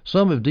faith.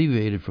 Some have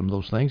deviated from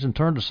those things and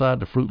turned aside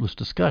to fruitless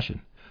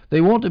discussion.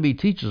 They want to be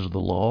teachers of the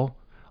law,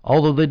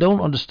 although they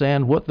don't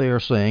understand what they are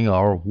saying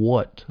or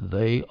what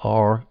they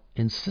are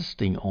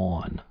insisting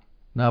on.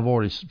 Now, I've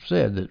already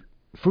said that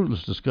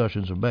fruitless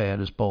discussions are bad,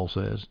 as Paul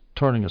says.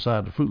 Turning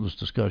aside to fruitless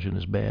discussion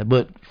is bad,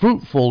 but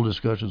fruitful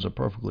discussions are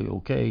perfectly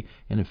okay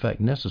and, in fact,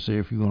 necessary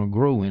if you're going to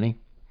grow any.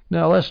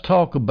 Now, let's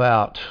talk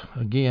about,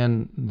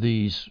 again,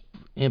 these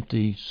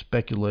empty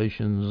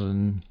speculations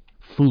and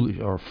foolish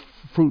or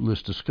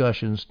fruitless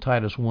discussions.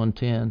 Titus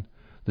 1:10.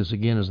 This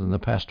again is in the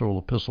pastoral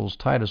epistles.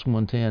 Titus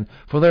 1:10.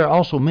 For there are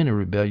also many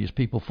rebellious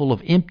people, full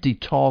of empty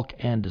talk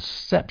and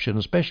deception,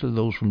 especially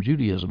those from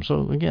Judaism.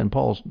 So again,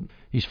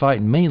 he's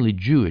fighting mainly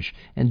Jewish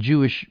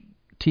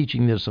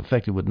teaching that's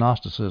affected with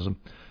Gnosticism.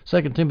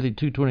 2 Timothy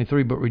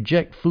 2:23. But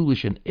reject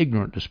foolish and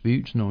ignorant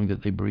disputes, knowing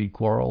that they breed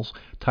quarrels.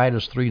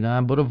 Titus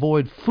 3:9. But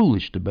avoid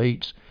foolish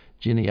debates,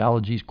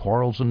 genealogies,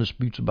 quarrels, and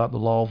disputes about the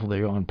law, for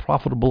they are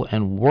unprofitable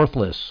and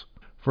worthless.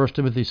 1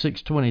 Timothy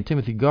 6:20,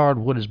 Timothy, guard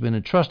what has been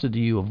entrusted to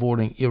you,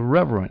 avoiding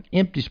irreverent,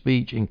 empty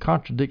speech and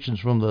contradictions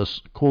from the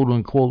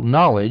quote-unquote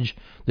knowledge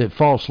that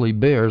falsely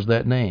bears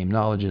that name,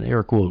 knowledge in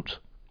air quotes.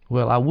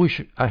 Well, I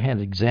wish I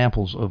had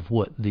examples of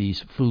what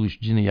these foolish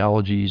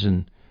genealogies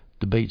and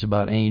debates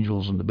about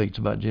angels and debates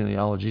about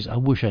genealogies, I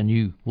wish I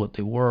knew what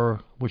they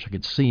were. I wish I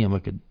could see them. I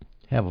could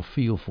have a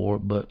feel for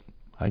it, but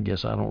I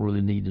guess I don't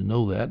really need to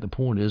know that. The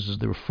point is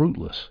they're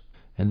fruitless.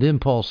 And then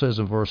Paul says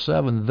in verse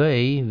 7,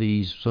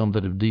 some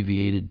that have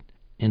deviated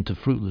into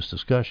fruitless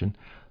discussion,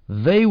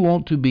 they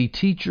want to be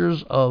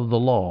teachers of the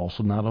law.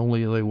 So not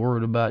only are they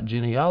worried about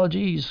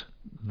genealogies,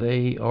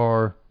 they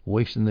are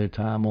wasting their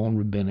time on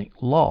rabbinic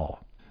law.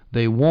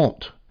 They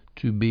want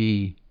to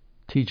be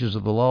teachers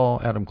of the law.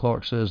 Adam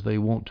Clark says they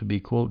want to be,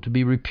 quote, to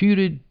be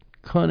reputed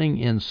cunning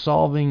in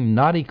solving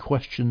knotty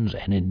questions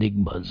and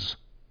enigmas,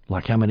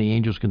 like how many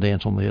angels can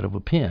dance on the head of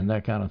a pin,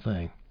 that kind of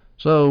thing.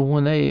 So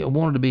when they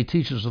wanted to be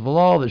teachers of the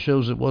law, that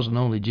shows it wasn't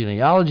only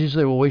genealogies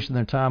they were wasting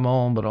their time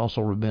on, but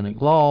also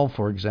rabbinic law.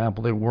 For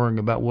example, they were worrying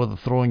about whether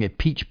throwing a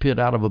peach pit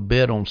out of a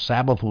bed on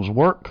Sabbath was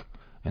work,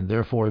 and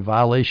therefore a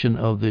violation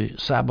of the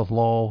Sabbath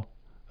law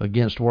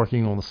against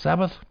working on the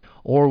Sabbath,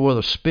 or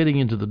whether spitting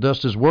into the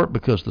dust is work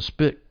because the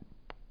spit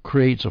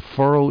creates a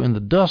furrow in the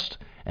dust,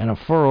 and a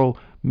furrow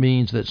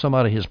means that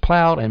somebody has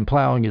plowed, and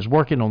plowing is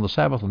working on the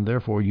Sabbath, and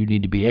therefore you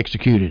need to be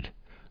executed.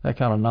 That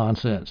kind of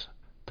nonsense.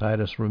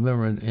 Titus,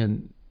 remember,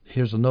 and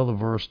here's another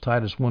verse,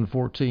 Titus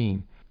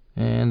 1:14.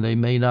 And they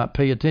may not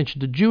pay attention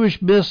to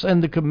Jewish myths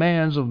and the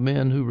commands of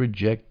men who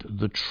reject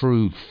the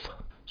truth.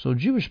 So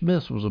Jewish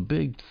myths was a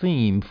big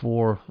theme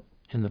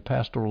in the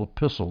pastoral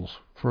epistles,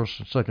 1st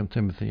and 2nd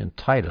Timothy and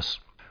Titus.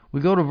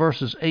 We go to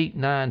verses 8,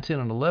 9, 10,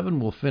 and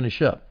 11. We'll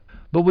finish up.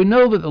 But we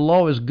know that the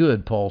law is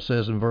good, Paul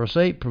says in verse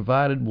 8,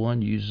 provided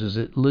one uses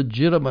it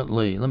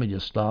legitimately. Let me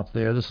just stop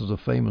there. This is a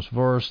famous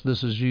verse.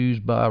 This is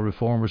used by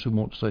reformers who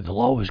want to say the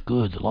law is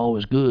good, the law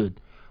is good.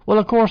 Well,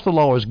 of course the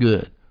law is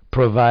good,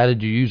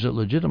 provided you use it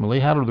legitimately.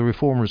 How do the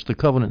reformers, the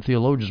covenant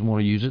theologians,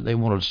 want to use it? They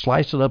want to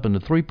slice it up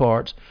into three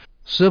parts: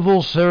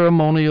 civil,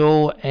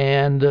 ceremonial,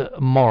 and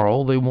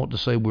moral. They want to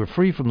say we're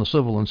free from the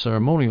civil and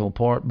ceremonial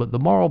part, but the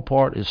moral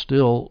part is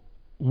still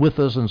with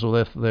us, and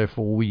so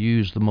therefore we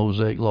use the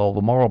Mosaic law,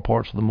 the moral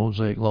parts of the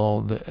Mosaic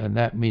law, and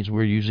that means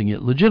we're using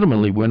it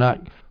legitimately. We're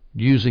not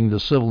using the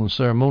civil and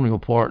ceremonial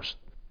parts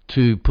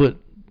to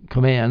put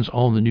commands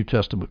on the New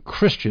Testament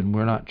Christian.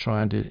 We're not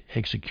trying to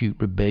execute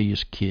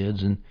rebellious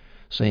kids and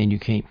saying you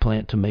can't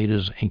plant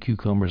tomatoes and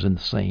cucumbers in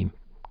the same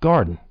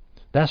garden.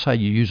 That's how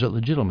you use it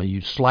legitimately. You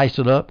slice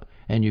it up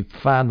and you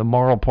find the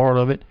moral part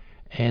of it,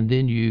 and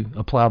then you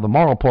apply the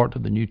moral part to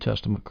the New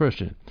Testament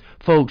Christian.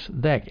 Folks,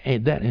 that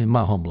in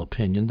my humble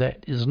opinion,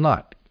 that is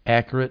not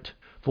accurate.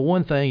 For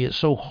one thing, it's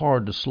so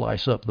hard to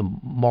slice up the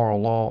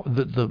moral law,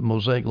 the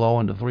Mosaic law,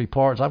 into three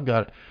parts. I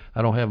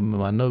don't have them in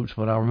my notes,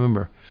 but I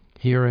remember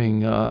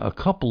hearing a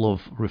couple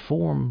of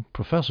Reformed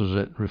professors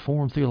at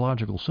Reformed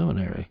Theological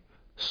Seminary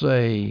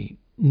say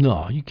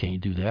No, you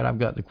can't do that. I've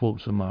got the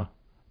quotes in my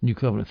New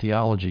Covenant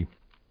Theology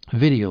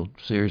video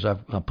series. I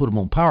put them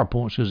on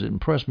PowerPoints because it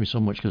impressed me so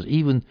much, because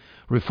even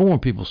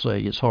Reformed people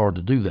say it's hard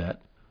to do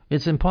that.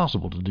 It's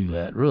impossible to do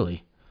that,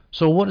 really.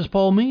 So what does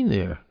Paul mean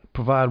there?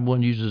 Provided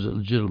one uses it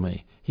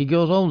legitimately. He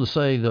goes on to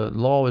say the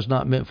law is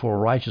not meant for a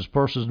righteous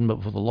person,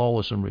 but for the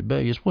lawless and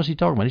rebellious. What's he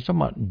talking about? He's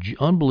talking about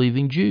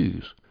unbelieving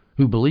Jews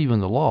who believe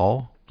in the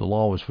law. The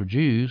law is for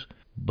Jews,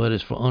 but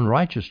it's for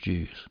unrighteous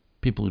Jews,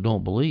 people who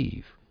don't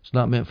believe. It's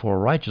not meant for a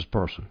righteous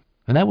person.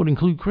 And that would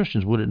include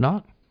Christians, would it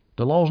not?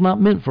 The law is not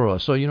meant for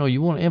us. So,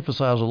 you want to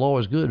emphasize the law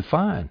is good,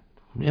 fine.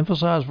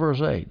 Emphasize verse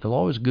 8. The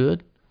law is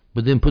good,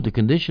 but then put the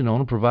condition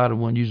on it, provided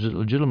one uses it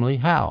legitimately.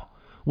 How?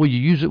 Well, you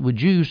use it with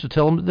Jews to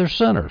tell them that they're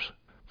sinners.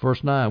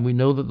 Verse 9, we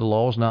know that the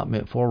law is not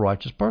meant for a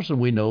righteous person.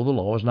 We know the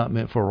law is not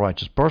meant for a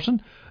righteous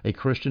person. A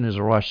Christian is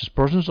a righteous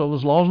person, so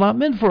this law is not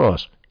meant for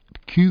us.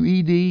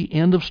 QED,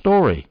 end of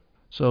story.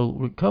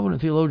 So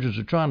covenant theologians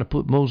are trying to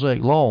put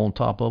Mosaic law on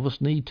top of us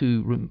need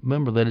to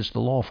remember that it's the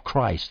law of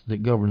Christ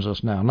that governs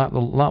us now,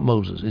 not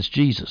Moses. It's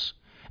Jesus.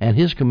 And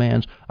his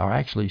commands are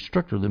actually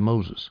stricter than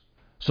Moses.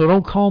 So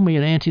don't call me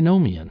an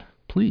antinomian,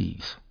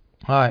 please.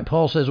 All right,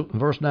 Paul says in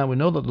verse 9, we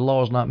know that the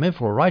law is not meant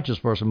for a righteous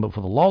person, but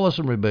for the lawless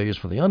and rebellious,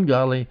 for the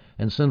ungodly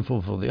and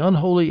sinful, for the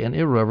unholy and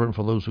irreverent,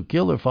 for those who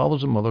kill their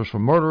fathers and mothers, for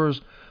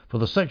murderers, for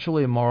the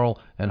sexually immoral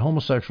and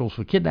homosexuals,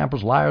 for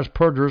kidnappers, liars,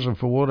 perjurers, and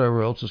for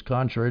whatever else is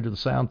contrary to the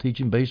sound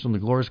teaching based on the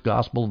glorious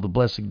gospel of the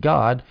blessed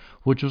God,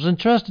 which was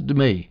entrusted to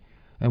me.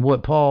 And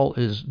what Paul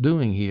is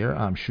doing here,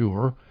 I'm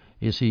sure,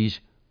 is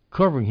he's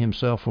covering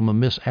himself from a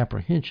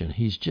misapprehension.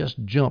 He's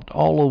just jumped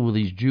all over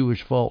these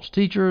Jewish false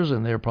teachers,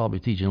 and they're probably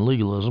teaching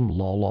legalism,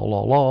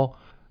 law,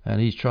 and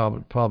he's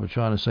probably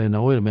trying to say,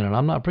 no, wait a minute,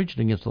 I'm not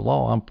preaching against the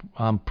law.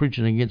 I'm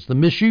preaching against the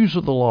misuse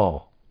of the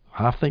law.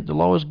 I think the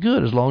law is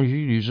good as long as you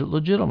use it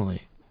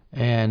legitimately.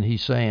 And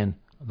he's saying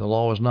the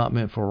law is not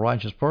meant for a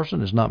righteous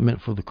person. It's not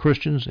meant for the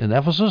Christians in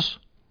Ephesus.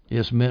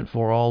 It's meant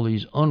for all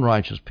these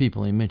unrighteous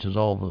people. He mentions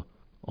all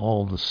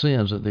the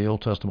sins that the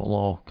Old Testament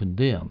law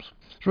condemns.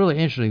 It's really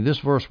interesting. This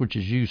verse, which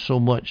is used so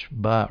much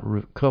by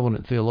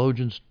covenant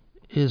theologians,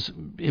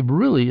 it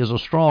really is a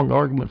strong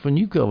argument for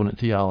New Covenant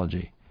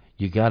theology.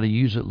 You got to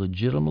use it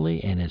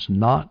legitimately, and it's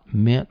not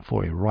meant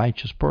for a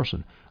righteous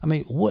person. I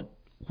mean,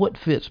 what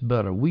fits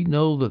better? We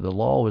know that the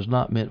law is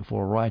not meant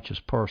for a righteous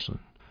person.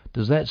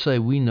 Does that say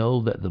we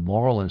know that the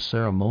moral and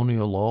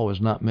ceremonial law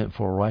is not meant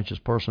for a righteous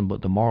person,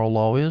 but the moral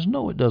law is?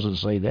 No, it doesn't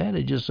say that.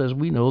 It just says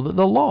we know that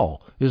the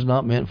law is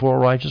not meant for a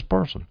righteous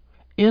person.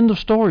 End of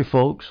story,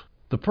 folks.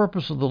 The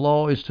purpose of the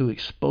law is to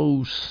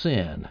expose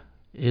sin.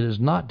 It is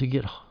not to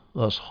get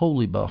us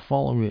holy by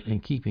following it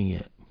and keeping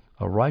it.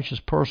 A righteous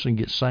person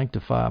gets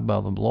sanctified by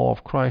the law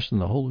of Christ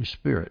and the Holy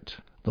Spirit.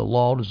 The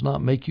law does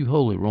not make you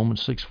holy.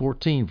 Romans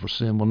 6:14, for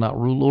sin will not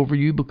rule over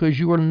you because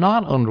you are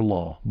not under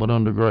law, but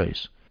under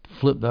grace.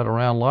 Flip that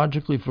around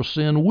logically, for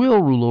sin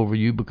will rule over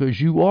you because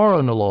you are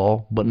under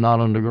law, but not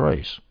under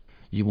grace.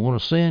 You want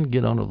to sin,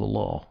 get under the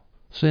law.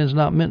 The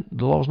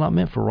law is not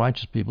meant for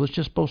righteous people. It's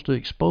just supposed to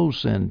expose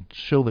sin,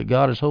 show that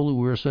God is holy,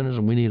 we're sinners,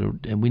 and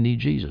we need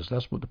Jesus.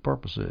 That's what the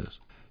purpose is.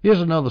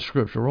 Here's another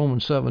scripture,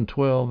 Romans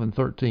 7:12 and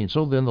 13.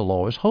 So then the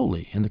law is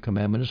holy, and the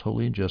commandment is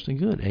holy and just and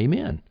good.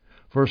 Amen.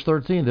 Verse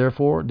 13,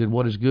 therefore, did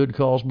what is good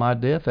cause my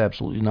death?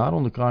 Absolutely not.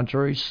 On the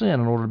contrary, sin,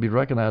 in order to be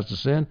recognized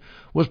as sin,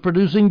 was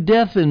producing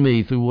death in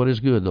me through what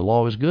is good. The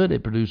law is good.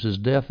 It produces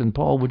death in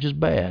Paul, which is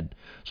bad.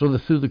 So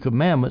that through the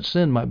commandment,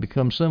 sin might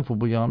become sinful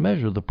beyond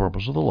measure. The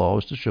purpose of the law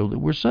is to show that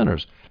we're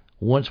sinners.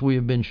 Once we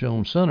have been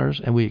shown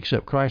sinners and we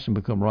accept Christ and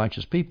become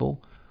righteous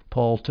people,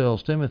 Paul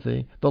tells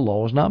Timothy, the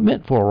law is not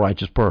meant for a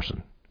righteous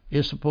person.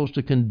 It's supposed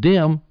to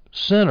condemn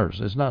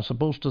sinners. It's not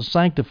supposed to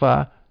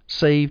sanctify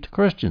saved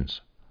Christians.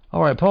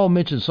 All right, Paul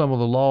mentions some of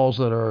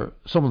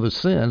the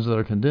sins that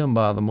are condemned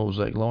by the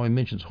Mosaic law. He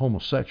mentions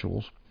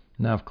homosexuals.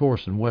 Now, of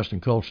course, in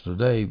Western culture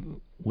today,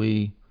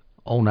 we,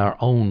 on our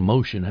own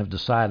motion, have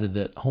decided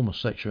that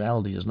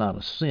homosexuality is not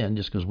a sin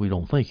just because we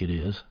don't think it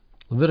is.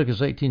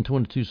 Leviticus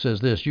 18:22 says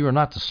this, you are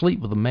not to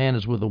sleep with a man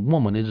as with a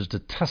woman. It is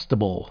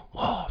detestable.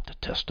 Oh,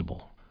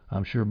 detestable.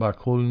 I'm sure by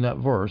quoting that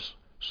verse,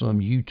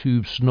 some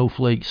YouTube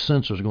snowflake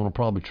censors are going to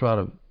probably try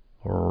to,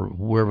 or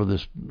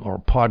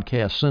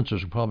podcast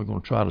censors are probably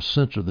going to try to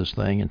censor this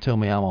thing and tell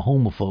me I'm a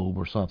homophobe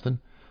or something.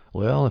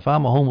 Well, if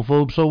I'm a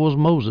homophobe, so was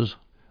Moses.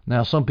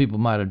 Now, some people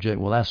might object,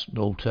 well, that's the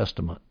Old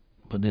Testament.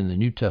 But in the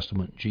New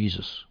Testament,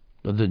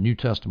 the New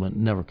Testament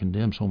never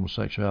condemns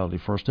homosexuality.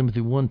 1 Timothy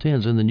 1:10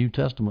 is in the New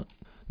Testament.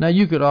 Now,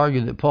 you could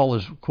argue that Paul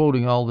is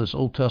quoting all this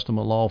Old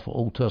Testament law for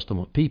Old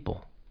Testament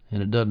people,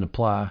 and it doesn't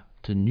apply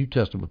to New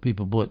Testament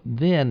people, but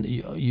then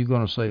you're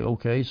going to say,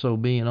 okay, so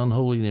being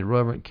unholy and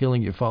irreverent,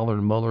 killing your father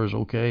and mother is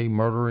okay,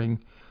 murdering,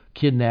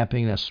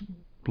 kidnapping, that's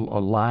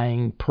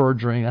lying,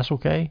 perjuring, that's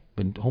okay,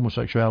 but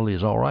homosexuality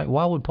is all right.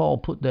 Why would Paul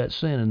put that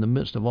sin in the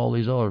midst of all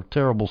these other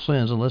terrible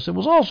sins unless it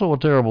was also a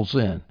terrible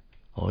sin?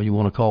 Oh, you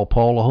want to call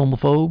Paul a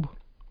homophobe?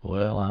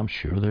 Well, I'm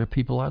sure there are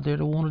people out there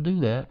that want to do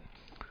that.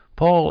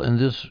 Paul, in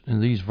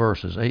these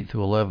verses, 8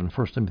 through 11,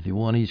 1 Timothy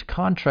 1, he's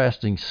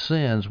contrasting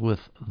sins with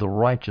the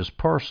righteous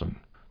person.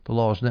 The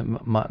law is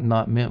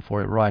not meant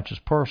for a righteous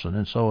person,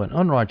 and so an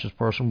unrighteous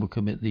person will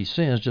commit these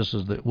sins just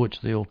as which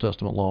the Old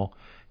Testament law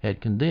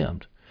had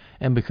condemned.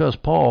 And because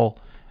Paul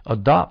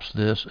adopts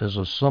this as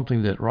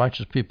something that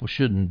righteous people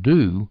shouldn't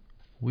do,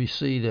 we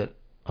see that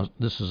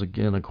this is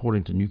again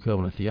according to New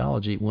Covenant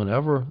theology.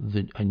 Whenever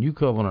a New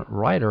Covenant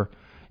writer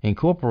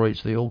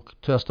incorporates the Old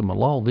Testament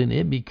law, then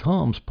it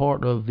becomes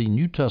part of the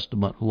New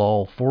Testament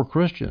law for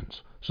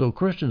Christians. So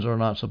Christians are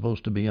not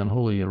supposed to be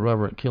unholy,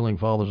 irreverent, killing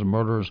fathers and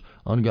murderers,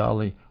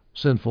 ungodly,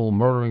 sinful,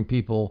 murdering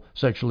people,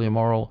 sexually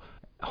immoral,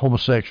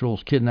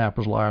 homosexuals,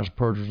 kidnappers, liars,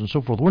 perjurers, and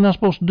so forth. We're not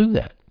supposed to do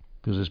that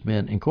because it's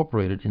been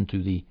incorporated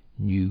into the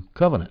New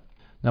Covenant.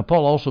 Now,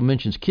 Paul also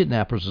mentions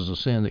kidnappers as a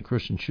sin that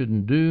Christians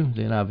shouldn't do.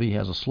 The NIV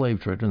has a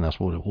slave trader, and that's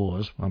what it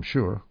was, I'm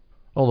sure.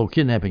 Although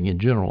kidnapping in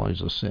general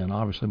is a sin,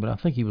 obviously, but I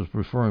think he was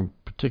referring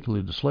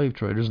particularly to slave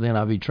traders. The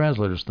NIV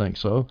translators think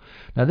so.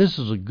 Now, this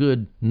is a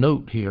good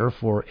note here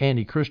for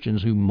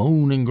anti-Christians who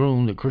moan and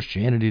groan that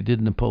Christianity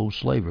didn't oppose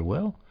slavery.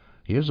 Well,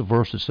 here's a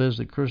verse that says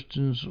that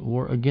Christians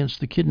were against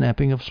the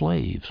kidnapping of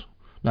slaves.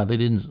 Now,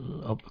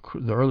 the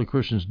early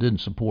Christians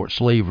didn't support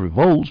slave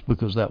revolts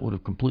because that would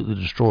have completely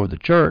destroyed the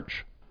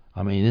church.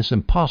 I mean, it's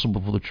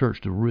impossible for the church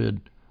to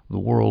rid the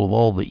world of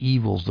all the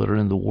evils that are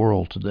in the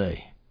world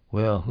today.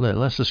 Well,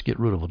 let's just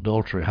get rid of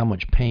adultery. How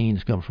much pain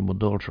has come from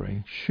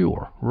adultery?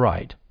 Sure,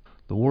 right.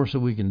 The worst that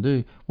we can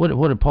do. What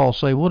did Paul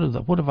say? What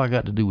have I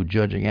got to do with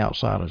judging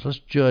outsiders? Let's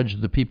judge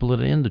the people that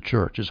are in the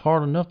church. It's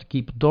hard enough to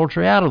keep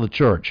adultery out of the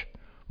church,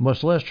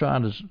 much less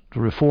trying to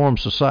reform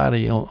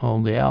society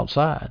on the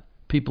outside.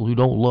 People who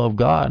don't love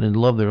God and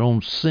love their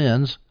own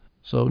sins.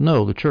 So,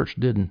 no, the church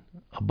didn't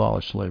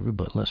abolish slavery,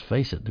 but let's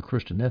face it, the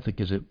Christian ethic,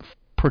 as it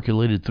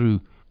percolated through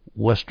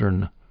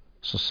Western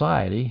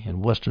society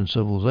and Western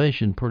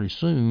civilization, pretty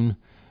soon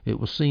it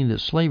was seen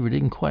that slavery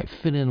didn't quite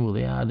fit in with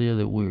the idea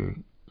that we're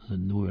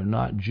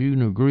not Jew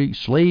nor Greek,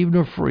 slave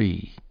nor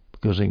free,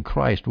 because in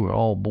Christ we're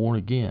all born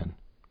again.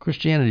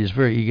 Christianity is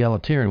very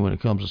egalitarian when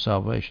it comes to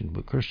salvation,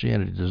 but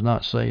Christianity does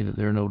not say that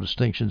there are no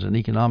distinctions in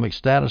economic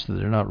status, that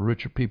there are not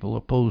richer people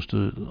opposed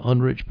to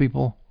unrich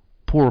people,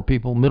 poorer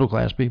people,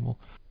 middle-class people.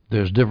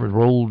 There's different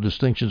role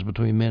distinctions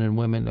between men and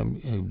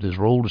women. There's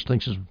role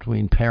distinctions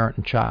between parent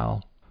and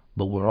child.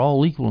 But we're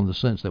all equal in the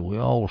sense that we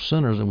all are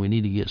sinners and we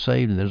need to get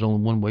saved, and there's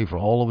only one way for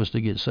all of us to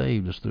get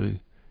saved is through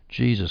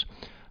Jesus.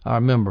 I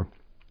remember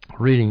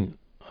reading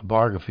a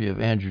biography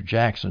of Andrew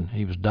Jackson.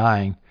 He was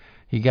dying.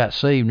 He got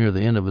saved near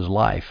the end of his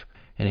life,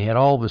 and he had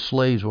all of his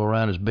slaves were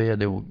around his bed.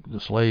 They were the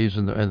slaves,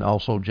 and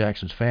also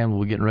Jackson's family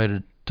were getting ready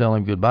to tell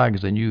him goodbye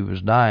because they knew he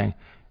was dying.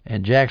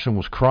 And Jackson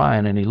was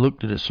crying, and he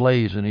looked at his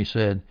slaves and he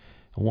said,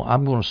 well,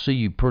 I'm going to see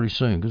you pretty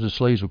soon, because these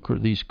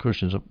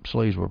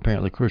slaves were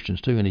apparently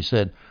Christians too. And he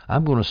said,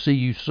 I'm going to see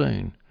you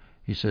soon.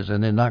 He says,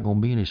 and there's not going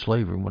to be any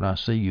slavery when I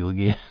see you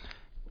again.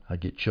 I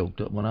get choked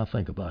up when I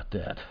think about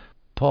that.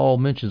 Paul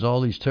mentions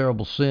all these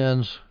terrible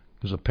sins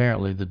because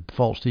apparently the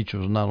false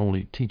teachers were not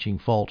only teaching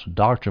false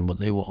doctrine, but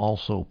they were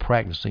also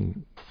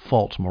practicing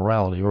false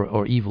morality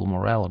or evil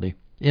morality,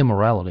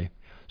 immorality.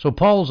 So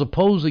Paul is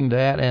opposing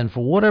that, and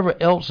for whatever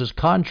else is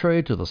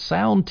contrary to the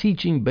sound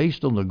teaching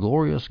based on the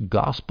glorious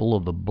gospel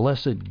of the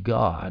blessed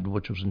God,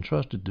 which was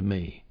entrusted to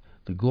me.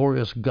 The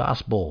glorious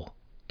gospel.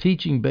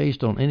 Teaching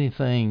based on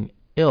anything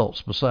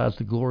else besides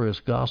the glorious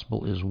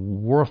gospel is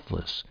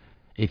worthless.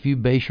 If you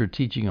base your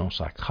teaching on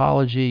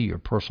psychology, your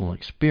personal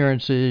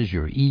experiences,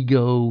 your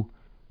ego,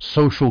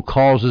 social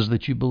causes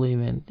that you believe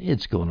in,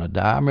 it's going to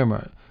die. I remember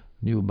I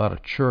knew about a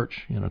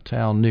church in a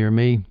town near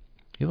me.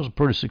 It was a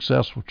pretty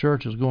successful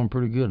church. It was going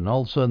pretty good. And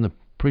all of a sudden, the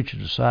preacher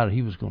decided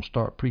he was going to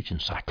start preaching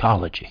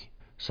psychology.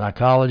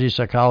 Psychology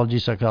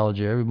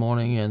every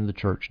morning, and the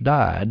church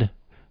died.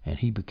 And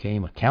he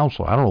became a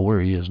counselor. I don't know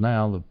where he is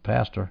now, the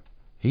pastor.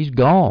 He's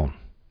gone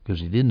because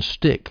he didn't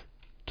stick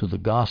to the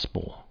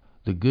gospel,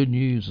 the good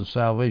news of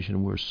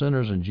salvation. We're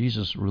sinners, and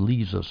Jesus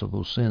relieves us of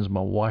those sins by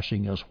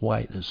washing us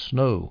white as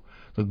snow.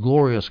 The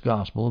glorious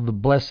gospel of the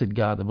blessed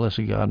God. The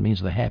blessed God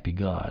means the happy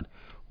God,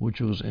 which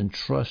was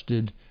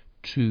entrusted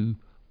to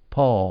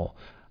Paul.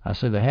 I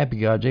say the happy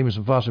God.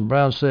 Jameson, Foss, and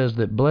Brown says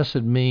that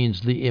blessed means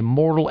the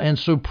immortal and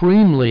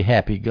supremely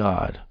happy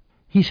God.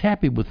 He's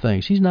happy with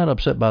things. He's not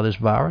upset by this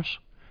virus.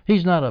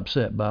 He's not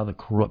upset by the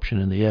corruption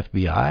in the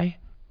FBI.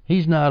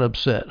 He's not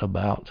upset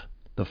about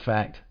the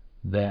fact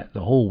that the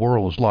whole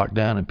world is locked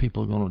down and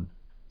people are going to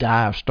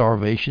die of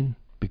starvation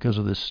because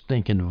of this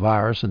stinking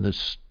virus and the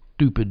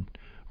stupid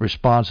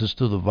responses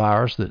to the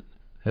virus that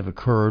have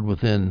occurred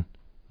within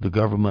the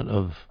government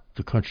of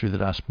the country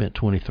that I spent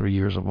 23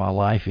 years of my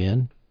life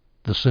in,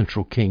 the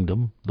Central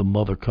Kingdom, the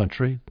mother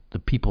country, the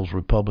People's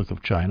Republic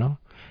of China.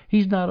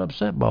 He's not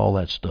upset by all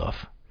that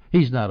stuff.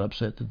 He's not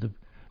upset that the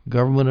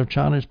government of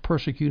China is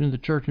persecuting the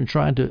church and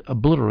trying to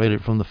obliterate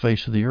it from the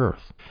face of the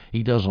earth.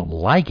 He doesn't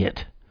like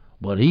it,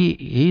 but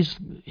he's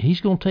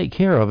going to take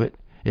care of it.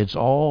 It's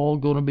all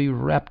going to be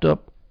wrapped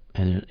up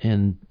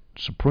in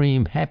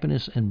supreme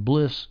happiness and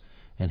bliss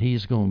And He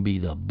is going to be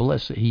the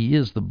blessed. He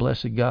is the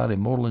blessed God,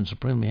 immortal and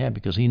supremely happy,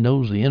 because He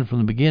knows the end from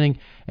the beginning,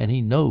 and He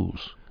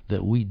knows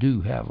that we do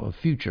have a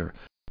future.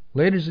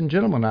 Ladies and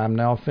gentlemen, I'm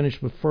now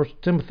finished with 1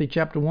 Timothy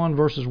chapter 1,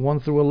 verses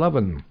 1 through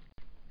 11.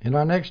 In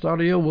our next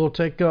audio, we'll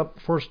take up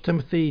 1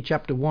 Timothy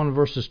chapter 1,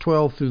 verses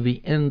 12 through the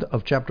end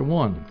of chapter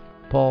 1.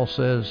 Paul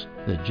says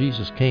that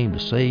Jesus came to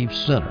save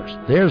sinners.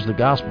 There's the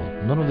gospel.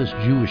 None of this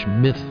Jewish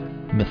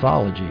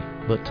mythology,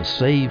 but to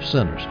save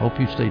sinners. Hope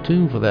you stay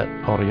tuned for that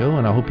audio,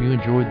 and I hope you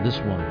enjoyed this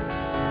one.